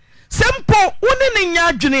sempo woni ne nya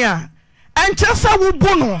adwene a enchesa wo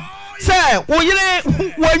bu no se wo yire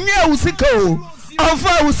wanwia usika o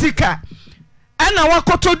ofa usika ana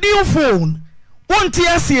wakotodi phone wonti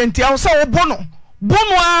asienti a wo se wo bu no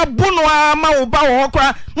bunu a ma wo ba wo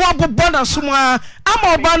kra no abobo na suma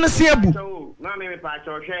ama oba no se ebu Mami me pa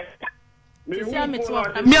choche.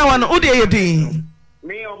 Me awan o de yedin.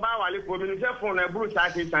 Me oba wale ko mi se phone e buru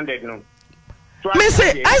 600 no. Me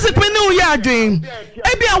say Isaac me no ya adwin.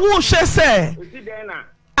 E bia wo hwe se.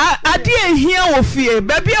 Ade ehia wo fie.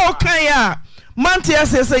 Ba bia o kan ya. Manti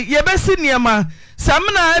asese ye be si niema.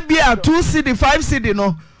 Samna bia 2 cd 5 cd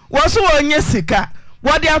no. Wo so onye sika.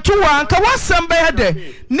 Wo de ato wa anka wasem be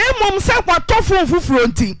de. Na mom se kwato phone fufuro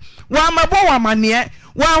nti. Wa mabo wa mane.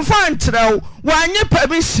 Wan fan trao wanye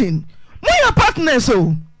permission mo your partner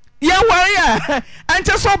so ya warrior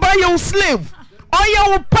anche so ba you slave or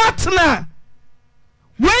your partner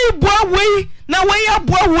we boy we na we ya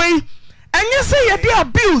boy we anye say ye dey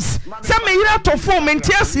abuse say me hira to form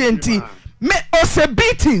enti me ose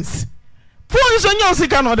beatings phone so nyo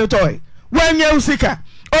sika no de toy wanye usika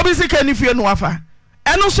obi sika ni fie no afa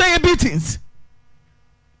eno so ye beatings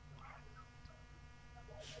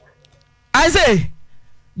I say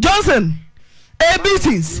Johnson,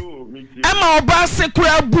 beatings. Emma oba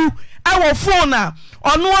sekura bu ewo phone a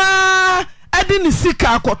ono a ade ni sika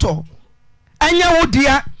akoto. Anya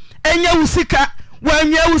wodia, enya usika,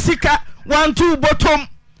 wanya usika, wantu bottom.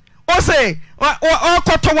 O say,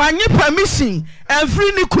 okoto wanye permission,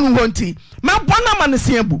 every ni kunu wonti. Ma bona man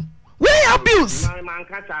seabu. Where abuse?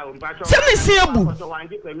 Send seabu. So one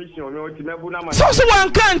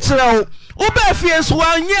can't tell. Oba fie so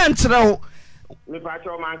wanye ntrel. Me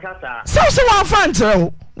pacho mankasa so wan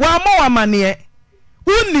fantre wa mo amane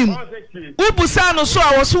unim ubusa no so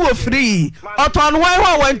a wo so wo free oton wan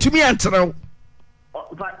ho wantumi entrew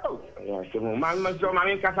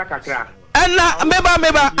ana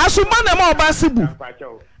meba asumba na ma oba sibu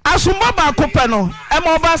asumba ba ko pe no e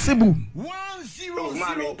ma oba sibu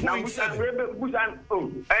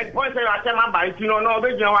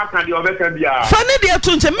fani de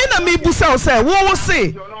tunche me na me busa o say wo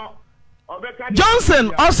say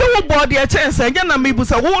Johnson also wo board the chance again na me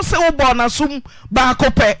busa wo se wo board na sum ba ko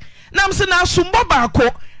pe nam se na sum ba ko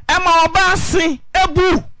e ma oba se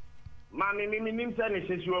ebu Mami minim se ne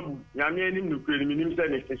sesuabu. Nyame anim no kure minim se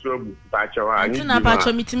ne sesuabu. Pacho ha. Ante na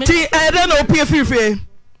pacho mitime. Ti ede na opie firifie.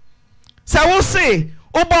 Sa wo se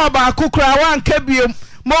oba ba kokura wan ka biem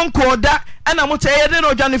monko da ana mo te ede na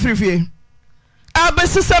odwane firifie.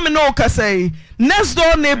 Abesisa me no kasai. Next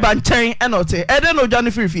door neighbor nchen enote ede na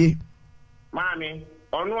odwane firifie. Mami,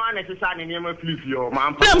 onu ane sisa ne niam firifie o ma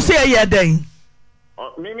ampa. Dem se ye den.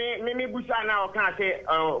 Mimi busa na o kan say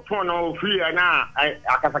phone no free na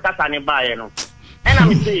akasakasa ne baaye no e na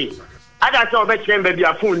me say ada say obe chembe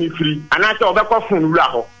bia phone ni free ana say obe ko phone wura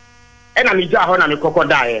ho e na me ja ho na me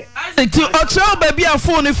kokodae ti o tro ba bia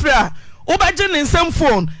phone ni free a wo ba je ne nsam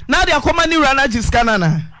phone na de akoma ni wura na jiskana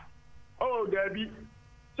na oh dabi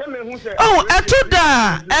se me hu say oh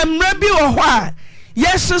etoda emra bi wo ho a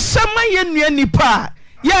yesesema ye nua nipa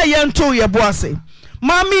ya ye nto ye boase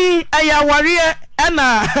mami ayaware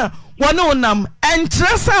ana wone onam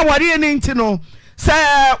entresa ware ni ntino se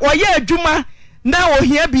oye adwuma na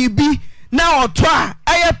ohia bibi na oto a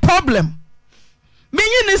aye problem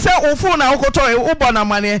menyi ni se ofo na okoto ubo na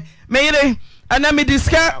mane meyire ana me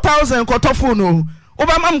diska 1000 koto phone o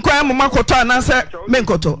oba mam kwa mama koto na se me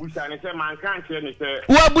koto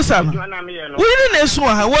wo abusa no wo ni na esu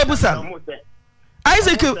ha wo abusa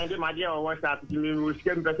Isaac na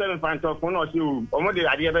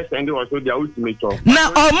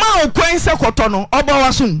oma okwen se koto no oba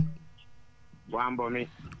wasun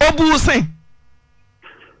obu se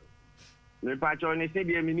me pacho ne se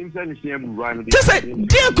bia minim se ne sia buwa me just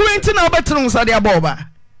dear Quentin na obetru nsa de aboba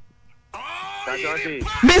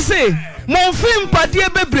me say mon film padie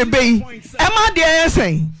bebrebe yi e ma de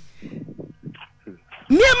yesen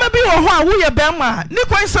niema bi wo ho a wo ye bema ni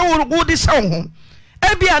kwan se wo de hye wo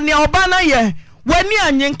ebia ne oba na ye wani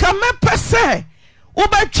anyenka mepese wo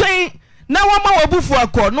betwen na wama wabufu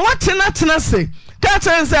akọ no watena se ka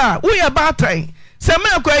chenza wo ye batan se me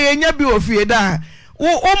akọ ye nya bi ofie da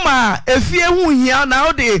wo ma efie hu hia na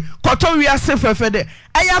wo de koto wiase fefede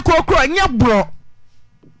aya kokro nya bro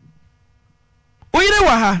oyire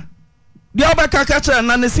wa ha de oba ka chere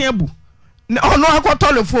na ne se abu ono akoto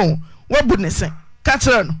telefone wo bu ne se ka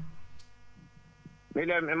chere no Bese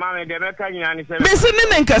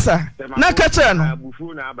ni nkasa na kachere no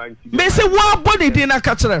bese wo body di na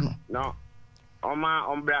kachere no no oma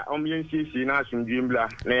ombra omyensiesi na asundwimbla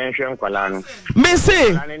na yenhwe nkwala no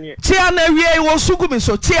bese tia na wie wo sugu mi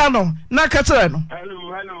so tia no na kachere no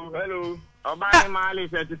hello oba ni mali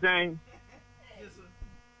setisen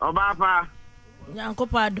oba pa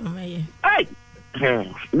Kofi Addo meye hey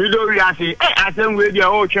mi do wiase asem we dia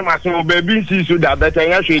o twemaso baby nsi so da beta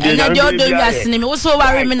ya hwe de na de o do wiase ni me wo so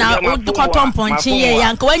ware me na o kotom ponchi ye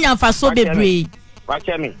yanka wanya mfa so bebre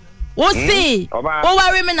wache me wo si o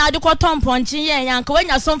ware me na de kotom ponchi ye yanka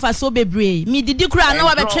wanya so mfa so bebre mi didi kura na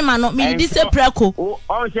wa betwema no mi didi se preko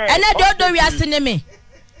ene de o do wiase ni me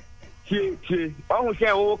Auntie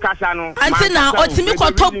Naa otimi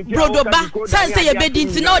koto brodo ba sanse ye bedi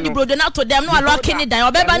nti na odi brodo na to dem no aloke ni dan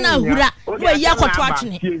obeba na hura we yi akoto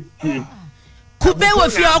atwene kube wo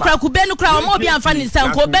fi okra kube no kra o mo bi amfa ni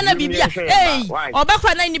san ko be na bibia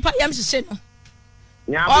obekra na nipa yam hihye no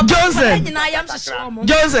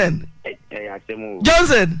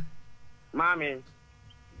Johnson mami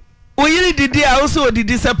oyiri didi a oso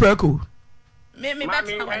odidi separate Meba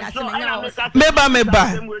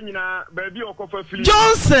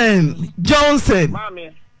Johnson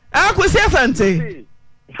akwesi asante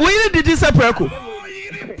we did this apreko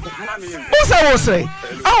who say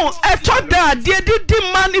oh I thought that they did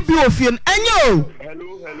money bi ofien enyo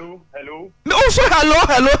hello me also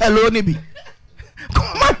hello ni bi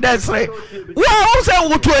come on that's right who say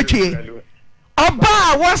wo to atwe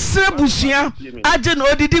oba wasre busia age na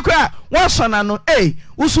odidi kwa wasona no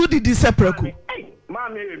usu didi separate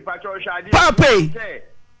mami pacho shadi pape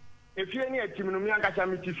efie ni atim no mi ankacha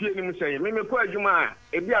mi tifie ni mu sey me ko adwuma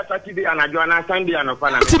e bi Saturday anajo na Sunday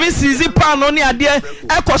anofa na timi sizi pa no ni ade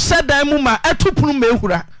eko shedan mu ma etupunu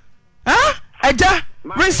mehura aja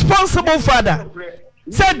responsible father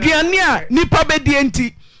said duane a nipa bedi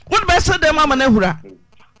enti what be shedan mama na hura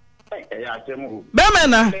be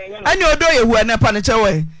mena ani odo yehu na pa ne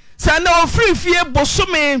chewe sa na ofri fie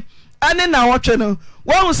bosome ane na wotwe no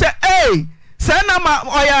wo say sana ma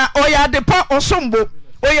oya depa osombo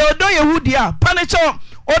oya odo yehudi a panecho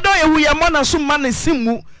odo yehu ye mo na summa ne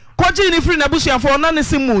simu koji ni free na busuafo na ne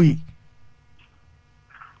simu yi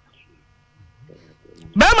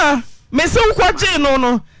bama me se ukwaje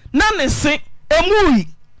no na ne se emu yi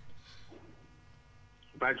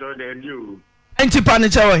pacho de dio enti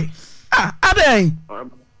panecho we aden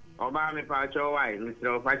oba me pacho why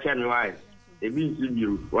mr pacho me why ebi nsi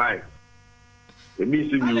biu why ebi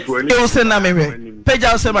nsi biu for ni o se na mehwe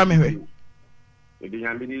peja o se ma mehwe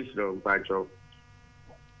Medinamidi slow pacho.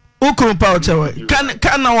 Ukuru pauchewe.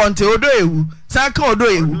 Can na want odo ewu. Saka odo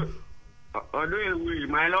ewu. Odo ewu,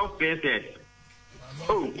 my love faces.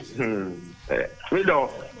 Oh. Me do.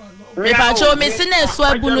 Me pacho me sine so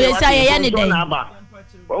abunu esa ye ne den.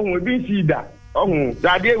 Oh, bi sida. Oh,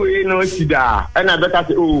 dade we no sida. E na beta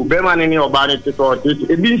say oh, be man ni oba ni to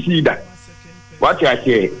e bi sida. What I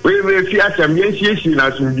say? We fi asem yen siesie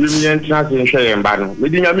na sundwem yen tena se hwe yen ba no.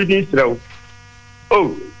 Medinamidi slow.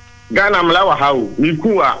 Oh, Ghana mlawa hao,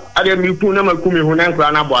 mikuwa, ade miku na makumi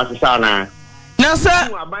hunankwa na bo asesa na. Nasa,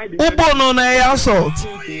 ubo no na ya assault.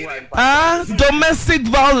 Domestic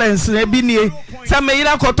violence na bi nie. Sa me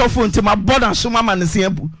yira kotofo nti ma boda so mama ne se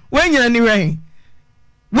abu. Wenyina ni hwen.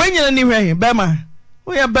 Wenyina ni hwen, bema.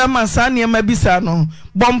 Oya bema sa ne ma bisa no.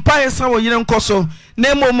 Bompa esa wo yire nkoso.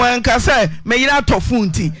 Na momo anka say me yira tofo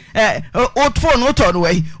nti. Phone oto no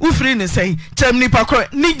we. Ufiri ne sei. Chem nipa kro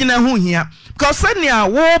ni gina ho hia. Kosenia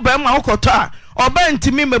wo be ma okoto a oba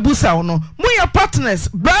ntimi mebusa wo no mu ya partners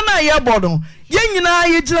brana ye bodo ye nyina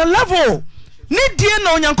ye gina level ni die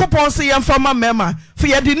na onyankopon se ye mfama mema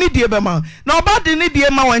fi ye de ni die be ma na oba de ni die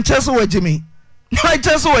ma wan cheso wagimi na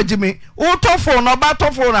cheso wagimi wo tofo na oba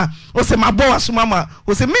tofo na o se mabo asuma ma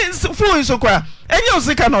o se me fu so kwa enye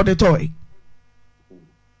osika na de toy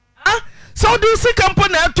so do see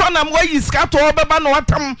company atonam why is cat or beba no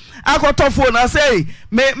watam akotofo na say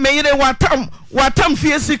me yire watam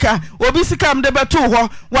fie sika obi sika am de beto ho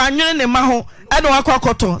wanwene ne ma ho e no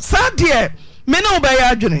akokoto sadie me no be ya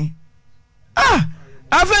adwene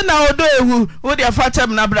ave na odo ehu wo de afa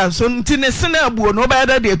chem na bra so nti ne sina abuo no be ya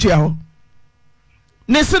de etua ho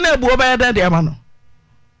ne sina abuo be ya de ama no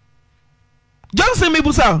Johnson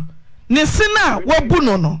mebusa ne sina wabu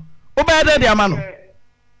no no wo be ya de ama no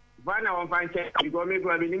Vana on fanche because me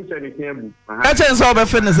go be nim se ne tiabu. Kachen so be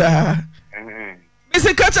finisa.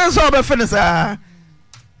 Isi kachen so be finisa.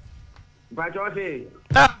 Ba jo se.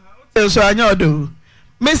 So anyodo.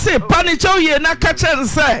 Me say panicho ye na kachen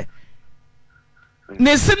say.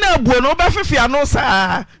 Ne sina buo no be fifia no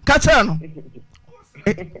sa. Kachen no.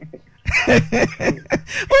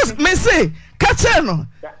 Me say kachen no.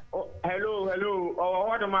 Hello.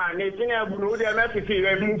 What man? Ne sina bu no dey na fifi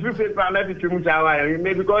mu fifi pa na fifi mu sa wa.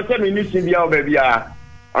 Me because say me ni sin bia o baby a.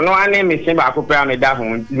 Ono ane me sin ba ko pa me da ho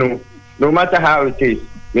no matter how it is.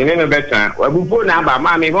 Me ne no better. Wa bu phone na ba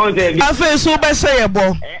ma me won say afa so be say ye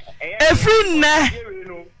bo. Efri na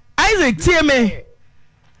Isaac tie me.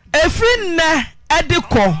 Efri na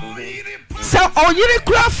ediko. Say oyire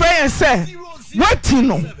kura friend say wati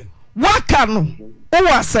no. Waka no. O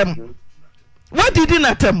wasem. What did you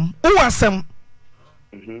not them? Who was some?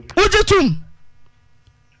 Would you too?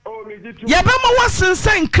 Yabama wasn't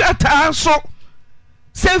saying crata so.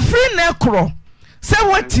 Say free necro. Say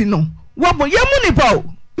what you know. What will your money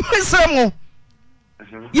bow? Miss Samu.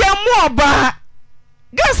 You're more ba.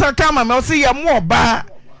 Guess I come and I'll see you more ba.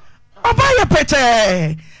 I'll buy your pete.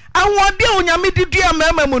 I want the on your midi dear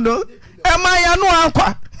memono. Am I no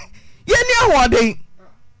aqua? Yenya what day?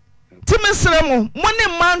 Timisremo,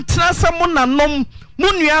 money man trasamon na nom,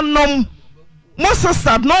 munia nom,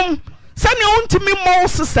 Mosasa nom, Sani untimi mo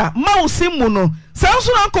sister, Mausi muno,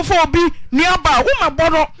 Sansu Akufo bi nearby, Uma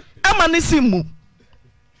bono, Amanisimu.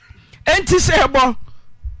 Enti sebo,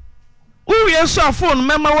 Uye so phone,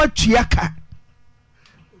 Mama wa chiaka.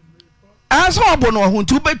 As Hobono, who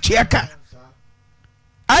to be chiaka.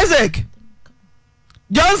 Isaac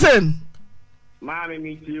Johnson, Mommy,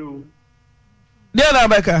 meet you. Dear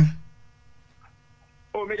Rebecca.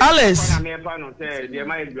 Alice.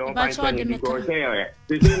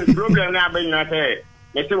 Problem na be na say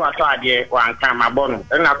me se wa so ade wa nkan ma bono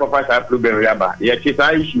e na ko fa sa problem yaba ye ti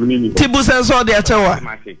sa issue ni ni tibu se so de achewa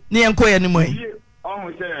ni enko ye ni mo yi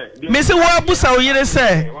me se wa busa oyire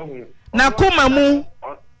se na koma mu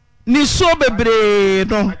ni so bebre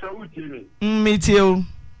no me ti o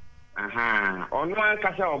onu an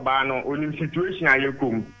kasa oba no onim situation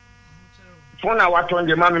ayekom fona waton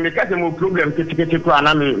de mama me kase mo problem ketekete ko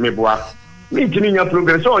ana me boa me tini nya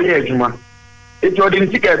problem so ye adwuma eto de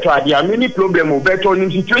ticket to adia me ni problem o beto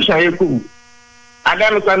ni situation ye ko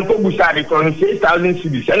adam kan ko busa de ko 6000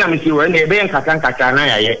 cedis na me se we na be nkaka na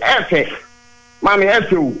ya ye efe mama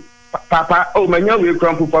efe o papa o manya we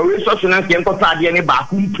krampo pa we so na ke nko pa adia ne ba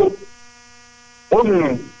ku mpo o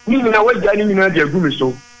ni na we ja ni na de agu me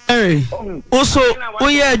so oso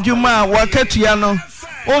oye adwuma wakatua no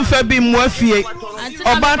onfa bi muafie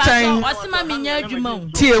obatan osima menya adwuma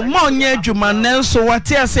tie mo nya adwuma nanso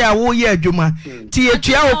wate ase a wo ye adwuma tie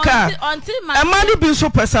tua wo ka amani bi so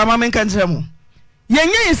pesa ma men kan tiremu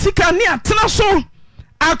yenye sika ne atena so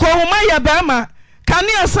akohoma ya ba ma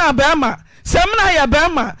kane asa ba ma seminar ya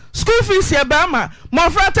bema, school fees ya bema,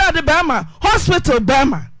 mofrata de bema, hospital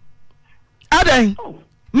bema. Aden,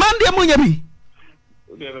 mande munyabi.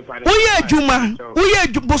 Uye juma,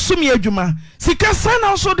 bosumi juma. Sika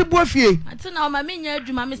sana so de boafie. Atina o mama nya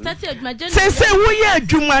juma, me start juma January. Say uye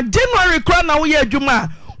juma, January kwa na uye juma.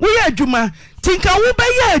 Uye juma, tinka wo be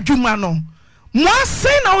ye juma no. Mo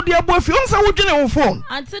say na wo de boafie, onsa wo dwene wo phone.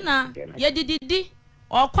 Atina, ye dididi.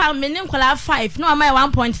 O kwa me ne nkola 5, no am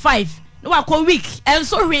 1.5. No akọ week,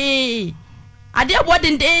 enso hwe. Ade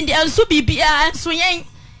boden den de enso bibia enso yen.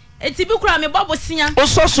 Eti bi kura me bobo sinya.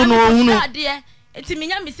 Ososo no ohunu. Eti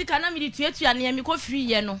minya misika na mi di tuatua na mi ko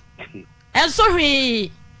free ye no. Enso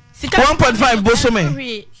hwe. Sika 1.5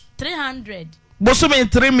 bosome. 300. Bosome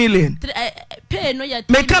 3 million. Pay no ya.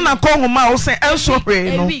 Me kana ko homa wo se enso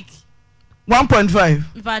hwe no. 1.5.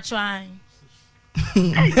 Ba try.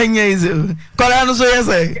 Enye izo. Kola no so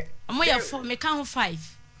yese. Omo ya 4 me kan 5.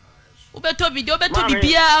 Obeto video obeto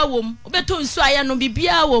bibia wom. Obeto nsu aya no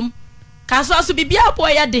bibia wom. Kaso aso bibia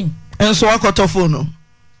boy ya den. Enso akoto phone no.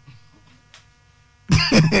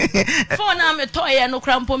 Phone am toy no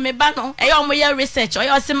krampo me ba no. E yo mo ya research, o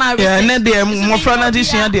yo se ma research. Yeah, na de mo fra na di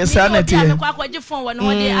sua de sa na tie. Me kwa kwaje phone wo no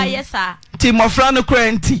wo de ayesa. Ti mo fra no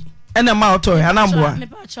kra nti. E na ma otoy anamboa. Me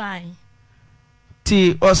ba try.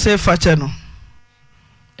 Ti o se fache no.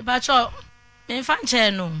 E ba cho me fa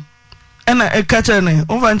nche no. E na e ka che ne,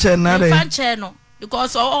 o fa nche na re. Me fa nche no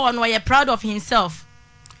because all no you proud of himself.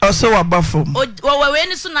 O se wa bafom. O we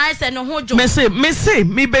ni so nice and ho jo. Me say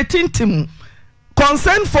me betintim.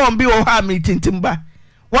 Consent form bi o ha me tintim ba.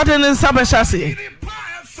 What in sabesha say?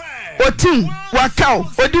 Otim wakao,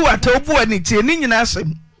 odi wata obu ani tie ni nyina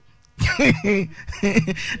asem.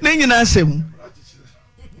 Ni nyina asem.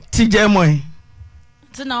 Ti jemoy.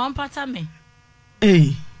 Ti na won pata me.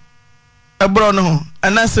 Abro no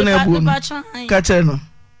anase na ebu no. Ka che no.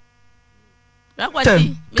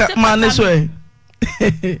 Rakwati. Ma ne so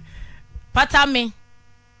Pata me.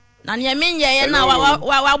 Na nye ye na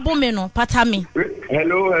wa bumi no pata me.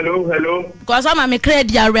 Hello. Because I'm a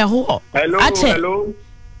credit ya reho. Hello.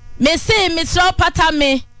 Me say me so pata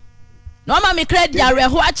me. No ma me credit ya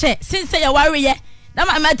reho ache since ya worry ye. Na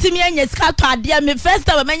ma matimi anya ska to ade me first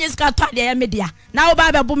time anya ska to ade me dia. Na wo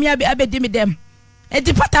ba bumi abedi me dem.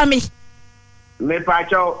 Enti pata me. Me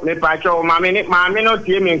pacho mami no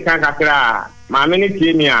tie me nkan kakra. Mami ni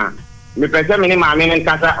tie me a. Me pese me ni mami ni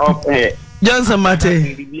nkasa of Johnson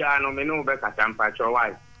Mate. Bibia no me no be kasa mpacho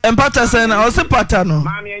why. Empata say na o se pata no.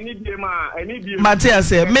 Mami eni bi Mate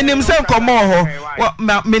say menim se nkomo ho.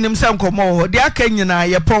 Menim se nkomo ho. De aka nyina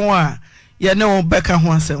ye pon a ye ne o beka ho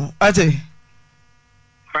asem. Ate.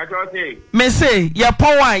 Pacho say. Me say ye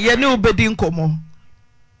pon a ye ne o bedi nkomo.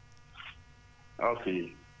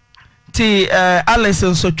 Okay. Ti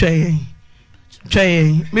Alison so twen.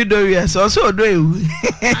 Me do yes also do you.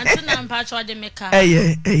 Auntie Naa mpacho de meka.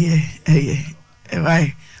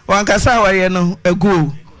 Right. Wan kasa ware no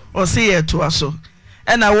egu o se ye to aso.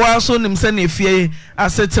 E na wo aso nim se na efie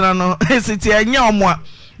asetena no esiti anya omo a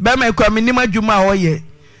be me kwa minim adwuma a oye.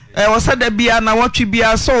 Wo se da bia na wotwe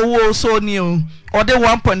bia so wo so ni o. O de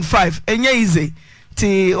 1.5 enye easy.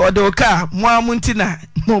 Ti o de oka mo amunti na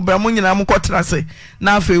mo bra mo nyina mo kotra se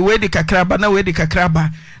na afi we di kakraba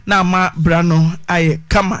na ma brano aye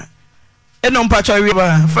kama eno mpacho wi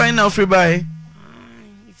ba final free buy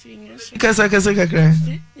kasa kakra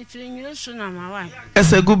ifrinyo so na ma wa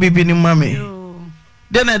ese gu bibi ni mame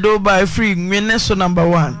then I do buy free nwene so number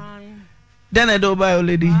 1 then I do buy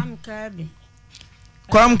lady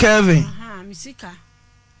Kwam Kevin misika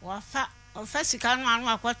wafa sika no anu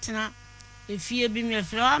akotena efie bi me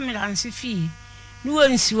frɛ wa me ranse fie ni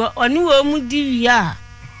wonsi wo oni wo mu di wi a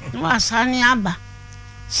no asane aba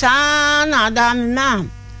sana da na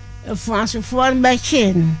efuasefo ba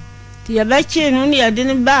chen ti ya ba chen no ya de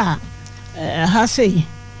ne ba ha sei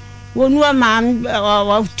wonu ma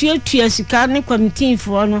wa tuatua sika ne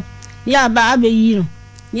kwamitinfo no ya ba abeyi no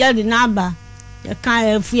ya de na aba ya kan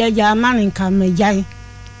efu ya jama ne kan magyan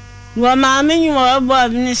wo ma menyu wo bo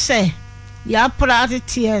ne se ya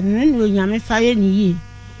pratetie no nyame faye ni yi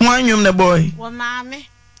mwanyum ne boy wo maame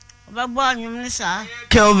obabo anyum ne sa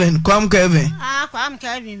Kelvin Kwam Kevin Kwam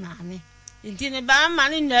Kevin maame intine ba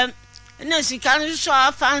mani na sika no so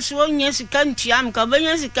afanso onya sika ntuam ka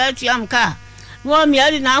banya sika tuam ka wo mi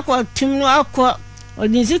ade na akọ tum no akọ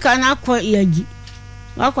odin sika na akọ yaji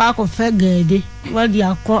akọ fegede wo di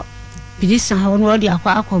akọ pirisa ho no di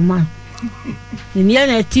akọ man ni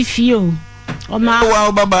na tifio o ma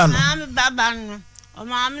wa baba no baba no o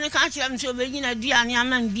ma me ka kire me so be nyina duane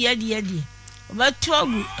aman bia die o ba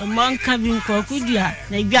togu monka bi nko kudua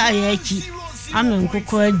na dwa ya aki amen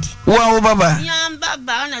kokko adi wa baba yamba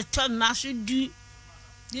aba na tom maso du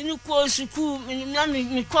dinu ko suku na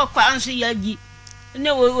me ko kwa nso yagi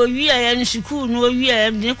na wo wi ya no suku no wi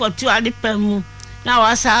ya me ko tu ade pamu na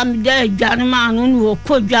wasa me da adwane ma no no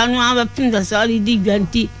ko dwane aba pinda sa di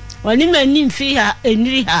dwanti woni mani mfi ha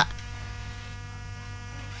eniri ha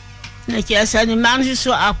na kiasa ni manji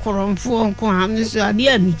so akoromfo nko ha me so ade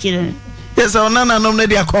amikire yes onana nom na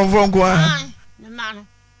dia akoromfo nko ha na mano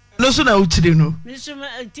no so na uchire no me so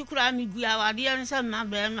tikura mi gu awade an sa ma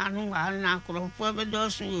be ma no wa na akoromfo be do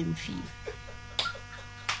so mfi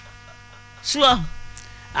so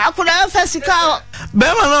akura fasika be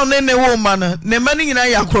ma no ne wo ma na ne ma ni nyina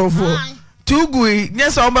ya akoromfo tugui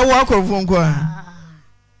nyesa obe wo akoromfo nko ha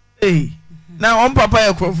na on papa ya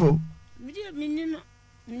akoromfo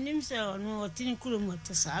minim se ono otini kuro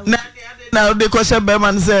motasa na de ko se be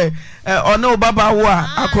man se ono baba wo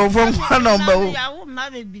akoromfo nko na mba wo ya wo ma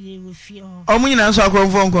be bi wo fi o mu nyina so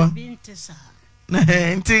akoromfo nko bintesa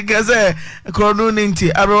nti gaze krono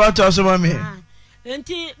nti abewa to so ma me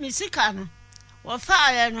nti misika no wo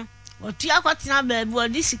fa ya no otu akwatena baabi wo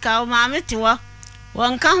di sika wo ma mete wo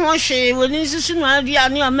wonka ho hwe woni susu no adua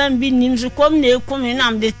ne o man bi nim so kom na ekum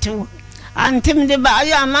na mde tewo antem de ba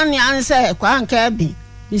ya amane anse kwa nka bi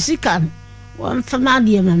misika won fama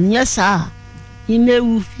de ma nya sa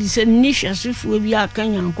imewu se nisha sufu bi aka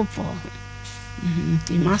nyankopɔ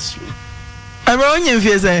ti maso aba onye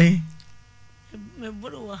mfie sai me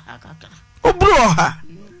buru wa hakaka o buru ha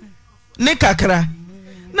ne kakra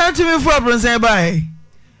na timi fu abronsan bai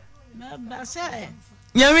ba sai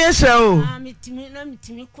nyame ehya o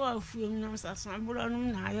mitimi ko afuom na sasan buru no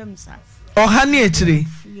na ayam sa o ha ne ekire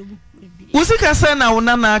usika sa na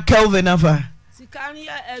wona na Kelvin afa sikani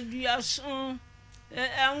ya aduason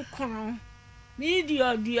enkono media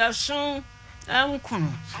aduason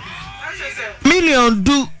enkono million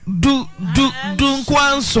du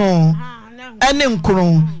nkwanso ene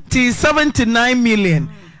nkron ti 79 million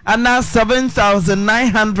ana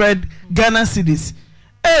 7,900 Ghana cedis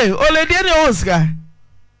oledi ne oscar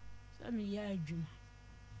sami ya adwuma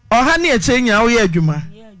o ha ne echenya wo ya adwuma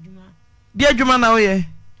di adwuma na wo ye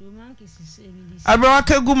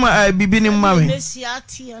abawaka guma bibi ni mmawe besi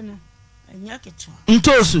atia no anya keto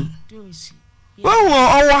ntosu wo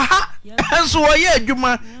ha enso wo ye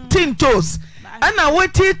adwuma tintos ana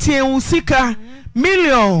wetietie usika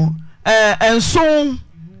million enso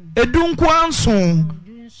edunkwanso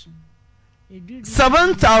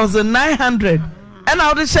 7,900 ana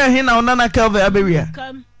wo de share hin na wo na Kelvin abewia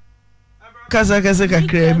kasa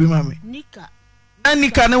kakra bi mame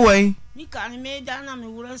nika ne wai nika ne me da na me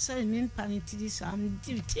wura sai me mpani tiri sa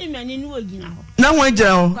ti me ni wo gina ho na ho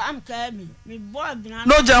gina ho am ka me bo abina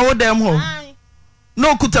no ja wo dem ho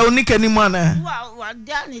no kuta unika ni mana wa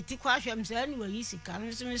da ne ti kwa hwem sai ni wo yi sika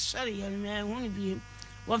no so me sori ye me hu ni bi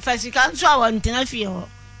wo fasika nso a wo ntena fie ho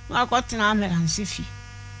wa kwotena ameranse fi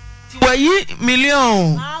wa yi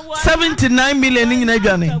million 79 million ni nyina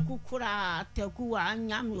dwane kukura taku wa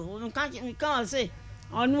anyam yo kan say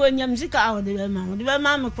onu onyam sika a de be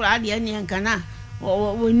ma me kura de ne nkana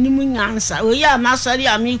wonimu nyansa o ya masori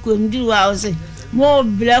amiku ndi wa o say mo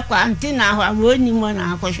ble kwa Auntie Naa ho wonimu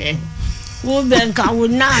na akohwe wo be nka wo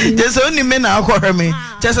na je so ni me na akohwe me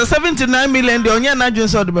je 79 million de onye na dwen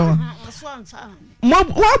so de be mo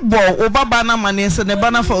wa bo o baba na mane se ne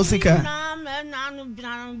bana fa osika na no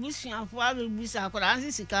bina busia fo abe busia akora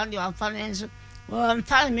ansi sika de wa fa nenso wo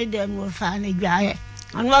mfa me dem wo fa ne dwae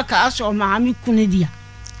anwa ka so ma mi kunu dia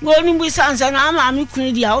woni busia ansa na ma mi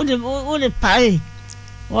kunu dia o de pai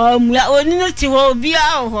wo mu ya oni no ti ho bia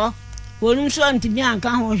ho woni so anti bi anka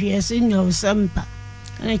ho hwe se nyo sampa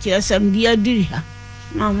ana ki asam dia diri ha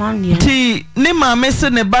mama ndia ti ne ma me se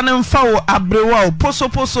ne bana mfa wo abrewa o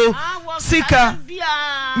poso sika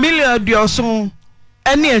million dioso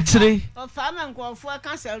eni etire o fama nkofo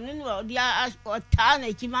kansa nunu o dia o ta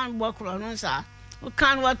na kiman bokro no sa o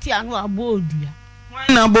kan wati anu abodua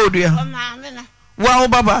na abodua o ma me na wa o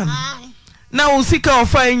baba na o sika o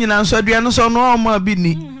fa nyina nso adua no so no o ma bi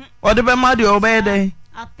ni o de be ma de o be de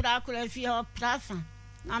apra kula fi o prafa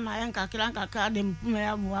na ma yan kakra de mpuma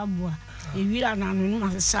ya boa ewira na no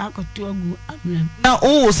ma sa ko to agu amlam na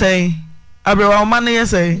o say abrewa o ma ne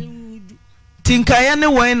say tinkaya ne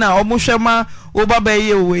won na o mo hwema o baba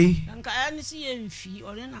ye we tinkaya ne si ye mfi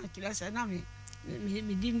o na kilasa na me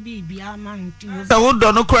dim bibia man ti wo wo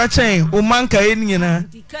do no kura chen o man kai ni nyina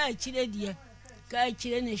tika chire die ka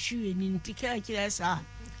chire na hwe ni tika chire sa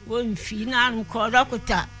wo mfi na ko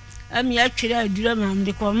dokota am ya chire adura mam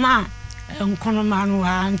de ko ma enkono ma no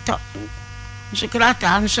wa nto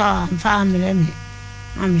shikrata anso amfa amele me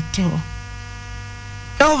amitewo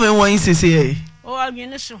Kelvin won sisi o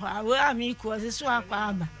amine so ha wo amiku so akwa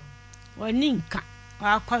aba woni nka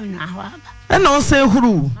And no say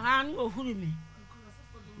who?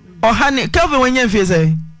 Oh, honey, cover when you feel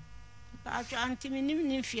say. Auntie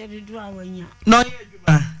Naa fear the drawing. No,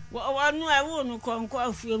 well, I won't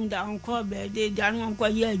call film down call bed, they done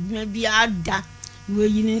quite yet, maybe I'd die. Where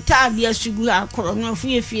you entirely yes to go out, no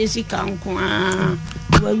fear, fierce come.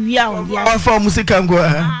 Well, we are for music and go.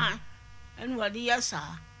 And what yes, sir.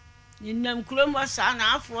 In them Chroma son,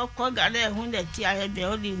 after Koga there, when the tea had the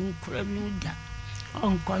only Chroma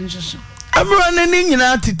unconscious. I'm running in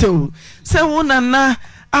attitude. Say one and na,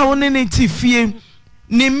 I want any tea.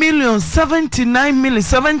 Ni million 79 million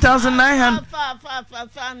 7,900.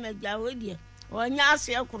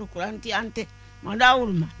 Ante.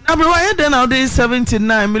 Madawulma. Na bro why then now dey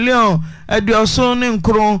 79 million aduoso ne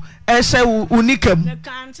nkron ehye unikam. The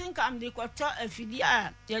can't come the quarter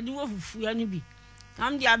afidia they do fufuya ni bi.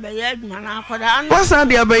 Am dia beye adwuma na akoda no. What's that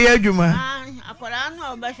dia beye adwuma? Akoda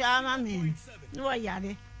no obehwa ma me. No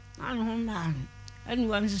yare. Anu ho ma. Anu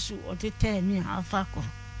wan susu otete mi afa ko.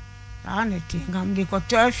 Anete ngam de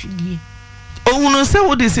quarter afidia. Ohunu se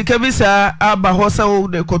wo de sika bi sa aba ho sa wo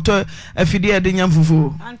de koto afidie de nyam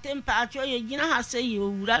fufu. Antem pa atwo ye gina ha se ye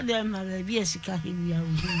owura de ma ba bi sika hebia wo.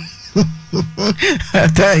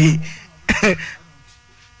 Tai.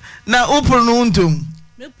 Na opro no ntum.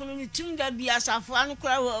 Me punu ni tum da bi asafo an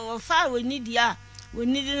kora wo fa wo ni dia wo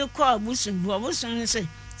ni de ko abusun bo abusun se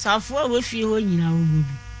safo wo fie ho nyina wo bi.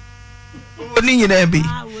 Wo ni nyina bi.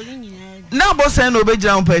 Wo ni nyina. Na bo se na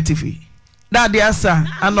obejira on TV. Da dia asa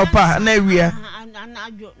anopa na awia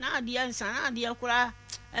na dia nsa na dia kura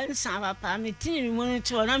ensa papa me tin mi mo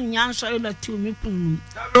to na nya nsore batu mi punu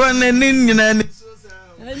ro na nin nyina ni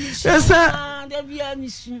esa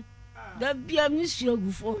da bia misu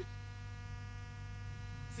agufo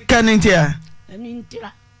kanintia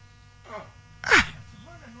amintira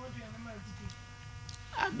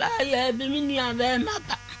abaya be mi nua be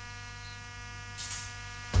mapa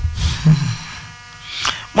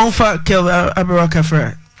Monfa kel aberaka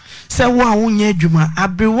fra say wa wonye adwuma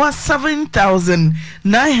abewa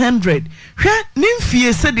 7,900 hwe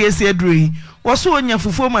nimfie se de ese aduri wo so onya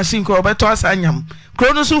fufuo machine ko obeto asanyam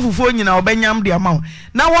krono so fufuo nyina obenyam de amaw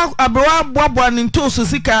na wa abewa boaboa ni ntoso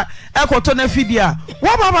sika ekoto na fidia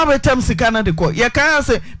wo baba betam sika na de ko ye kan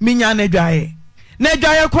se minya na dwaye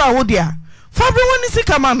ko awo dia fa be woni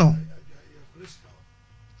sika ma no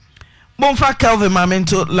monfa Kelvin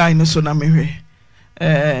mamento line so na mehwe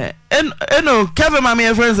no, Kevin,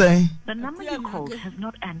 my friends, the number you called has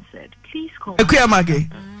not answered. Please call. Akuya mage.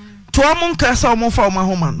 To amon kasa omo fa oma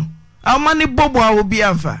homa no. Amani bobo a obi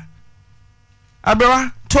amfa.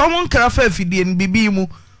 Abera, to amon kra fa afidie n bibi mu.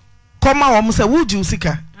 Koma wo mo se wuji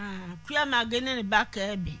usika. Akuya mage ne back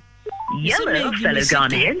ebe. Hello, fellow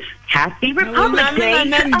Ghanaians. Happy Republic Day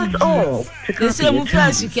to us all. To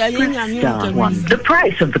the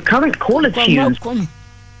price of the current caller tune.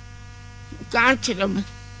 Can't them.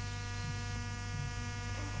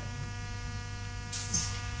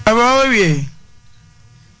 Abawi.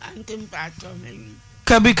 Antem pato me.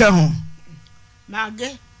 Kabika ho.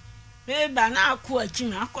 Mage. Me ba na akọ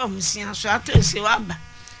achi akọ msia so ato se waba.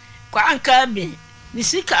 Kwa anka bi. Ni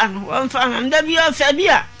sika no won fa nda bi ofa bi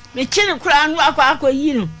a me chiri kura no akọ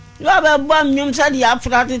yi no. Yo ba bom nyum sa di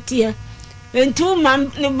afra tete. Entu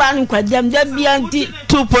mam ni ba no kwadam da bi anti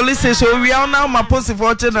two police so we are now my post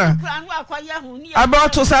for chena.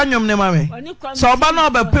 About to say nyom ne mame. So oba na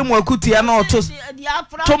oba pem akutia na oto.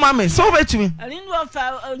 To mame so betimi.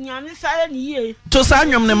 To say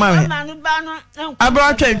nyom ne mame.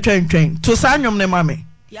 About twen. To say nyom ne mame.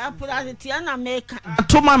 Ya pura tia na make.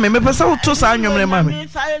 To mame me pesa to say nyom ne mame.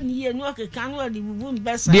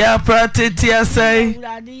 Dia pratetia say.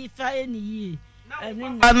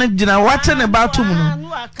 Ana jina wache ne batum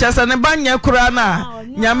no chesa ne banya kura na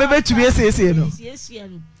nyame betumi esiesie no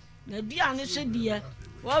na bia ne so dia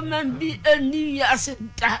wo man bi eni ya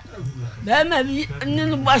senta ba ma bi ne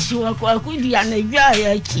no bashi wa kwa ku dia na bia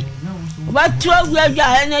ya ki ba tu agua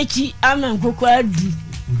bia na ki amen kokko adi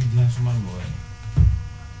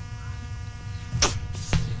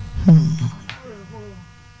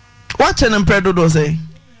wache ne predo do say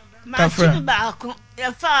kafra ba ko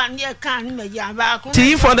ya fa ne kan me ya ba ko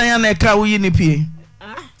ti for dan ya na ka wo yi ni pie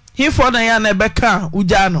he for dan ya na be ka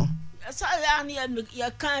uja no sa ya ne ya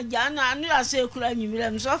kan ja na anu ase kura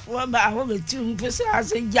nyimire so fo ba ho betum pese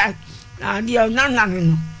ase ja na dia na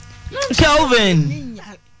no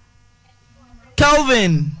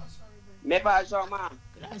Kelvin me ba so ma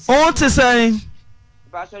o te say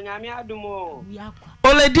ba so nyame adumo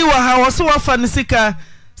oledi wa ha wo so wa fa ne sika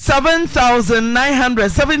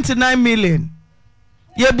 7,979 million.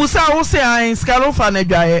 Ye busa wo se an skalo fa na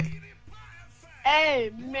dwaye.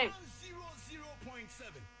 Me.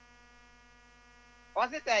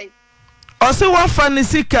 What's it say? Ose wa fa ne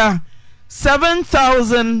sika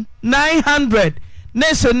 7,900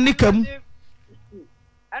 nation nikam.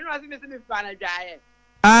 I know me fan adwaye.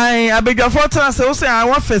 Ai abedwafo tana se wo se an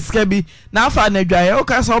wa fa sika bi na afa na adwaye o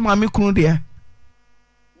ka so ma me kunu de.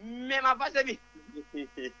 Me ma fa se bi.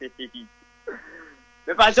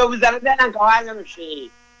 Me fa so buzana de na nka wa nya no hwe.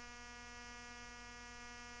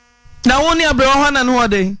 Na woni abre ho na no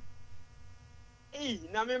de.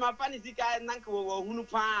 Na me ma fa ne sika na nka wo hunu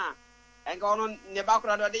pa. Enka ono ne ba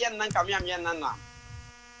kura do de yan na nka me am na na.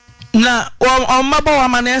 Na o maba wa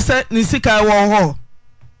manese ni sika wo ho.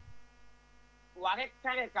 Wa ke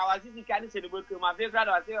kare ka wa sika ni se de boku ma fe kura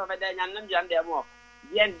do se o be de nyan nam jan de mo.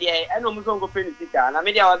 Yen de eno mo so go pe ni sika na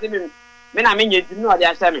me dia wa se me na me nyedi no de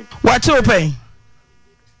asa me. Wa che open.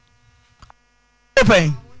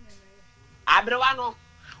 Open. Abrewa no.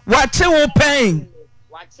 Wa che open.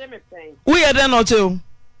 Wa che me pen. Wo ye de no che o.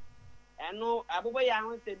 Eno abubo ya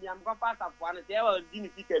ho se biam ko fa safo no se e wa di ni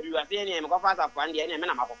sika bi wa se ne me ko fa safo ande ne me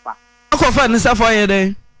na makofa. Ko fa ni safo ye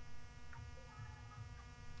de.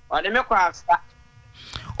 O de me ko asa.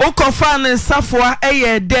 O ko fa ni safo e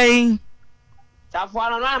ye den. Safo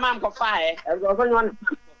no na ma ko fa e go so nyon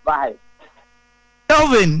fa e.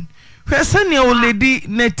 Elvin, hwese ne o lady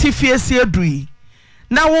na tifiesie adui.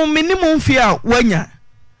 Na wo minimum fi a wanya.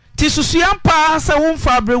 Ti susua pa se wo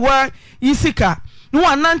mfa abrewa yisika. No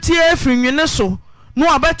anante afiri nwene so.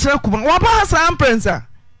 No abetre kuma. Wa ba sa amprensa.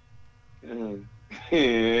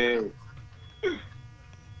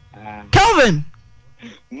 Kelvin.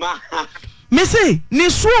 Ma. Missy, ni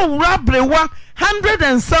so wura abrewa 100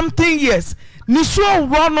 and something years. Ni so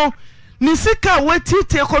wura no ni sika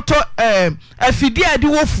wetite koto afidi ade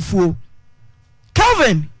wo fufuo.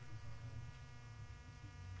 Kelvin.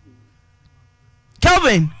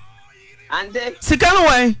 Ande. Sika no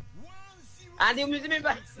way. Ande mu zimi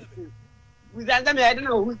ba. Uzanga me ade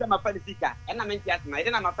na hu sama fa sika. E na me ntia na ade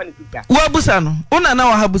na ma fa sika. Wa busa no. Una na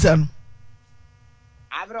wa ha busa no.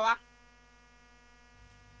 Abrowa.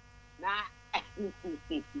 Na.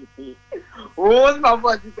 O ma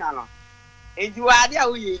fa sika no. Eji wa ade a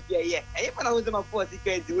wo ye ye. E fa na wo sama fa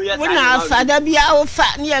sika eji wo ya. Wo na afada bia wo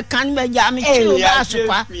fa ne e kan me ja me chi wo ba so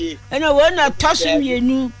kwa. E na wo na tosu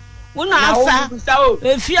mienu. Wo na afa.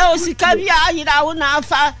 Efia o sika bia ayira wo na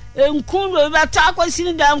afa. Enkun lo ba ta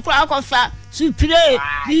kwasini da nkura akọfa supre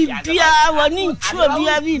bibia woni nchuo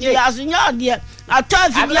bia so nya de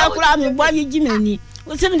atafi bia kura me bọ yigimani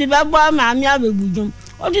o se me de ba bọ ma me abegudum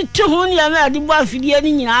o de tu hu ne ma de bọ afidie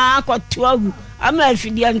ni nyina akọto agu ama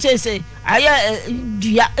afidie nche se aya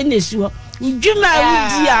dua enesuo udwuma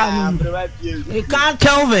udi am e kan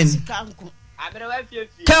Kelvin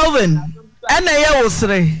ana ye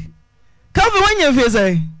wosre Kelvin wanya fie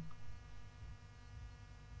sai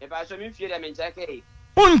ba so mi fie da me cheke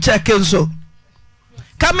uncheke nso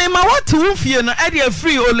kamema wati wo fie no e de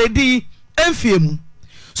free oledi enfie mu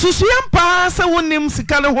susu yampa se wonim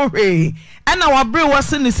sika le ho hwe ana wabre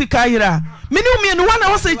wase ne sika yira meni umie no wana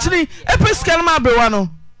wase chiri epe sika no mabre wa no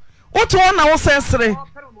woto na wose sere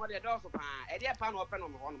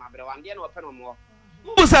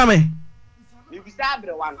busame mi bisa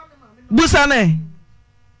abre wa busane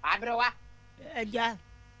abre wa eja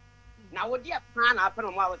na wo dia pa na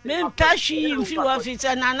apeno mo awose me tashi mfi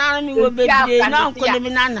office na na mi wo bedie na nko de mi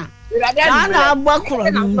nana na agbakoro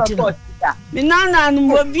nti mi nana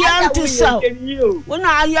no wo bia nti so wo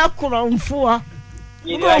na ayakoro mfo wo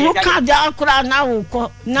ho ka da akora na wo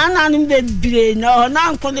ko nana no bebire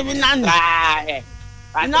na nko de mi nana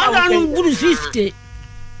na no buru 50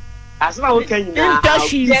 asma wo kan nyina me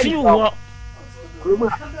tashi mfi wo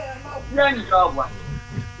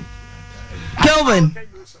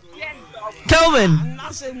Kelvin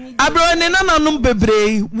abro ne nana no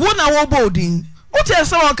bebre wo na wo bodin wo te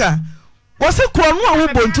se woka wo se kro no wo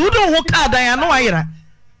bontu do ho ka dan ya no ayira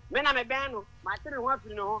me na me ben no ma tere ho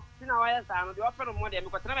afiri no ho ti na wa ya sa no de ofe no mo de me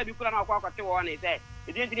kwetena ma bi kura na akwa kwate wo ne se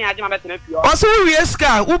e di ntini age ma betena fio o se wo wie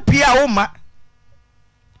ska wo pia wo ma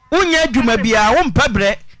wo nya adwuma bia wo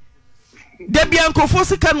mpabre de bia nkofo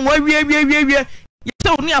sika no wa wie ye te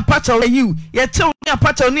oni apacha o yiu ye te oni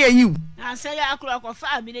apacha oni yiu na se ya akura ko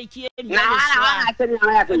fa bi de kie mi na tere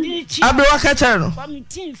na ya tere abre wa ka chere no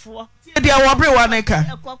committee fo tie dia wo abre wa na ka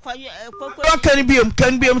kan biom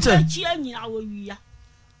che kie nyina wo wia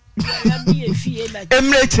ya bi efie la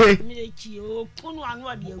emreche o kunu anu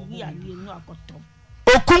ade awi ade nu akoto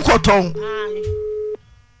okun koton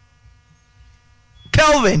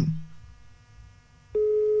Kelvin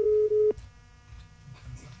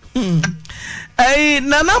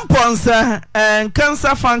Nana Mponsa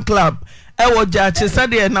Nkansah fan club ewo jache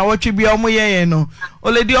sade na wotwe bia omo yen no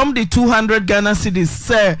oledi the 200 Ghana cedis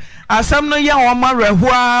say asam no ya o ma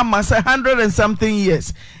rehoa ma say 100 and something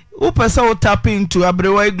years who person will tap into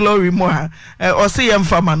abrewa glory mo or say yam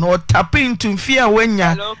fama no tap into fear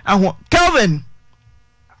wenya Kelvin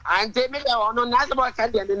Ante me ya no na so ka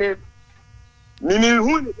de ne mimi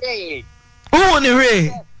hu ni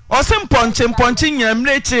re o se mponche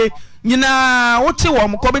nyamreche nyina wote wo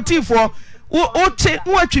mo committee for wote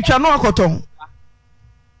wo atwitwa no akoton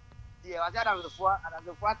die wa ja da fo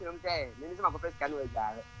atem te mimi se ma ko peska no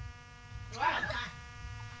ejare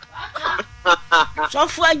so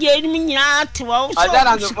fo aje ni nyina te wo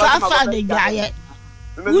so ka fa de gaye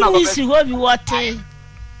wuni si ho bi wote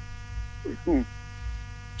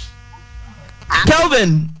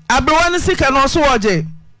Kelvin abrewan sika no so woje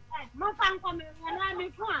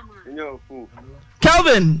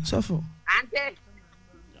Kelvin sofo Ante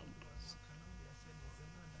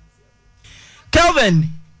Kelvin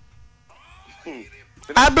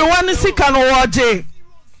abrewan sika no woje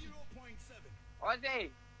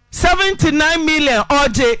 79 million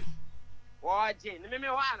oje ni meme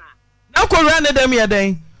wana na ko run dem ya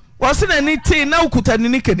den wo se na ni ti na ukuta ni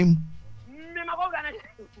nikanim me ma ko run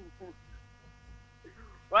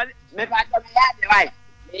wal me pa ko ya de vai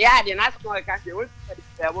ya de na so ka se wo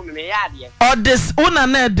se me ya de or this una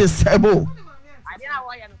na disable ade na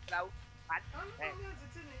wo ya no flaw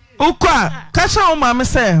ukwa kasha o ma me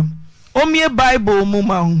se o mie bible mu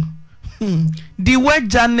ma hu di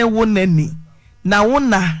waja ne wo nani na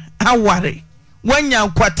wona aware wanya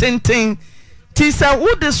kwatenten ti sa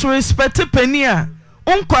wo disrespect pani a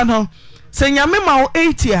unkwa no se nyame ma wo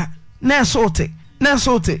 80 na sote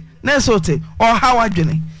o hawa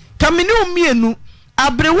dwene kamini umienu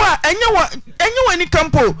abrewa enye wani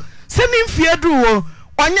kampo se ni mfie duru wo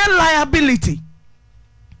onye liability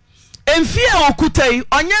emfie okutai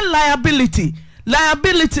onye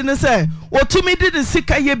liability ne se otumi did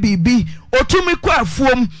sika ye bibi otumi kwa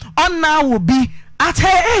afuom onna wo bi at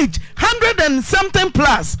her age 100 and something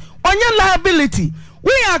plus onye liability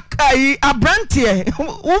we are abrantie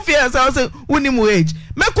who fears us unimu age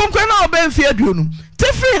me konkwa na oba mfie aduonu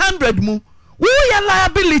 300 mu we are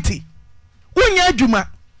liability unya adwuma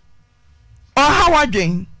or how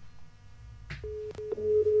adwen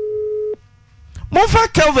Mofa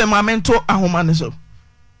Kelvin mamento ahoma ne so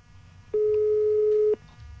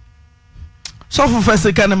so for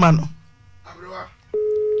first kan ma no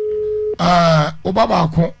Obaba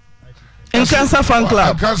ko Nkansah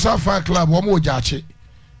fan club wo mo jache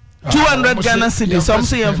 200 Ghana cedis some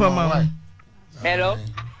say yam fama hello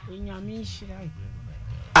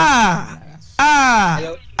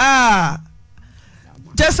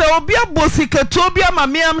just obia bosika to obia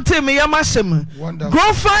mamiam te me yam ashem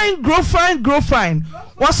grow fine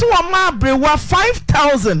was one ma brewa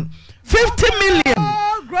 5,000 50 million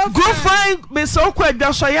grow fine me so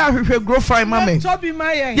kwadwa so ya hwehwe grow fine mame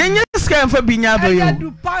yenye scam for binya do yo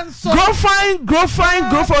grow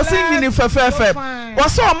fine sing ni fefe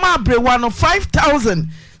was one ma brewa no 5,000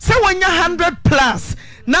 say wanya 100 plus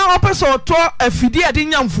now opeso to afidi ade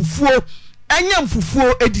nyamfufuo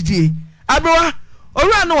edidie abrewa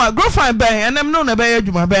ora no wa grow fine ben enem no na be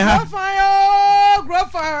adwuma ben ha grow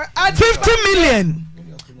fine 50 million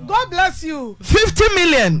God bless you 50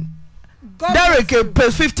 million Derek pay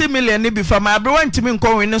 50 million ni bi fa ma abrewa ntimi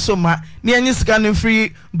nkonwe ne so ma ne anyi sika no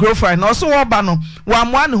free grow fine no so wo ba no wa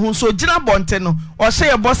mo ane hu so gina bonte no o hye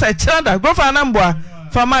ye boss e chanda grow fine na mboa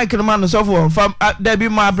fa mike no ma no so for fa da bi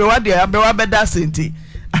ma abrewa de abrewa beda senti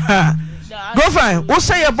go fine wo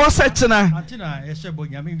say your boss chena Auntie Naa yeshebo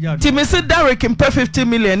nyame bia ti me say Derek in pay 50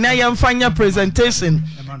 million na yam fanya presentation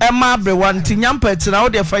e ma abrewa nti nyampa chena wo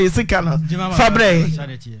de fa yesika no fabre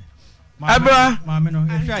abra maame no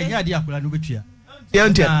ehwa nya de akula no betua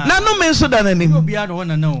yontia na no me so da nanim obia no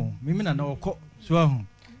na no mimi na okọ so ahu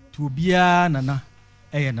to obia nana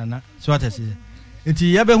eye nana so atese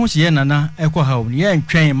enti ya be hu hye nana ekọ hawo ni ye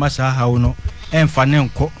ntwen masa hawo no emfa ne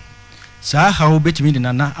nkọ sa hawo betimi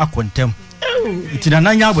nana akontem enti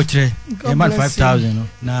nana nya abotire e man 5,000 no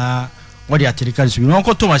na what the article so no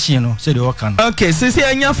ko to machine no say the work can okay sisi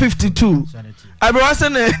anya 52 abroase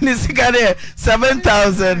ne sigare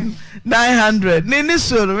 7,900 ni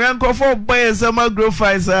so no yanko for boy some grow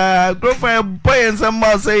fire boy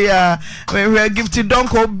some say ya we gift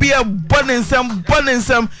donko be a bonning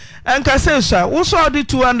some and ka say sha wo so the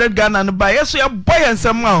 200 Ghana no buy so ya boy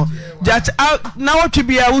some now just out now what to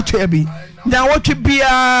be a wutu bi now what to be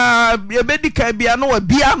a bedika bia no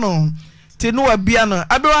bia no ti no bia no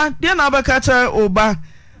abroa de na abakacha oba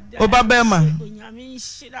bema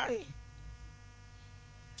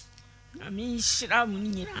ami shira mu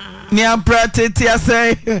nyina ni apratete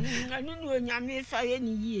asai anu no nyame fa ye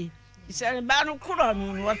ni yie isere ba no kuro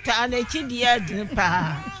no wata na chidi adin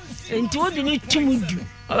pa enti wodi ni tumudu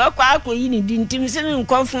obakwa akoyi ni di ntim se ni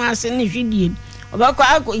nkofun ase ni hwidie obakwa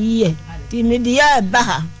akoyi ye ti media ba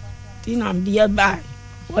ha ti na media ba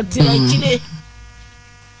wati na chide.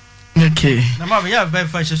 Okay. Na ma ya ba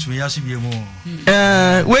fa hyesu ya so biemu.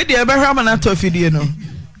 We dey be hwa na to fidie no.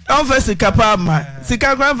 On first kapa ma.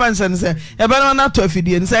 Sika kwan fansen say e be no na to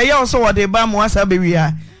fidie no say ya so wo dey ba mo asa be wi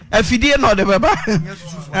a. Afidie no de beba.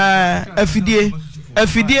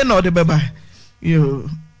 Afidie no de beba. Yo.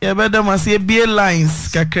 Ya be da ma say be lines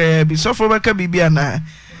kakra bi so for beka bibia na.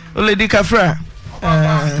 Oledi kafra.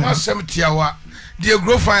 Masem tiawa. Die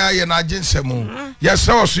grow fire ye na agensem. Ya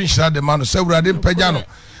se wo so nhira de ma no se wurade mpagya no.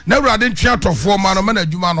 Na wurade ntwa tofo ma no ma na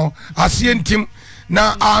adwuma no ase ntim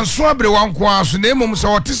na anso abre wanko aso na emom se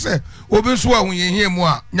wote se obi so ahun ye hia mu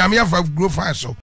a nyame afa grow fire so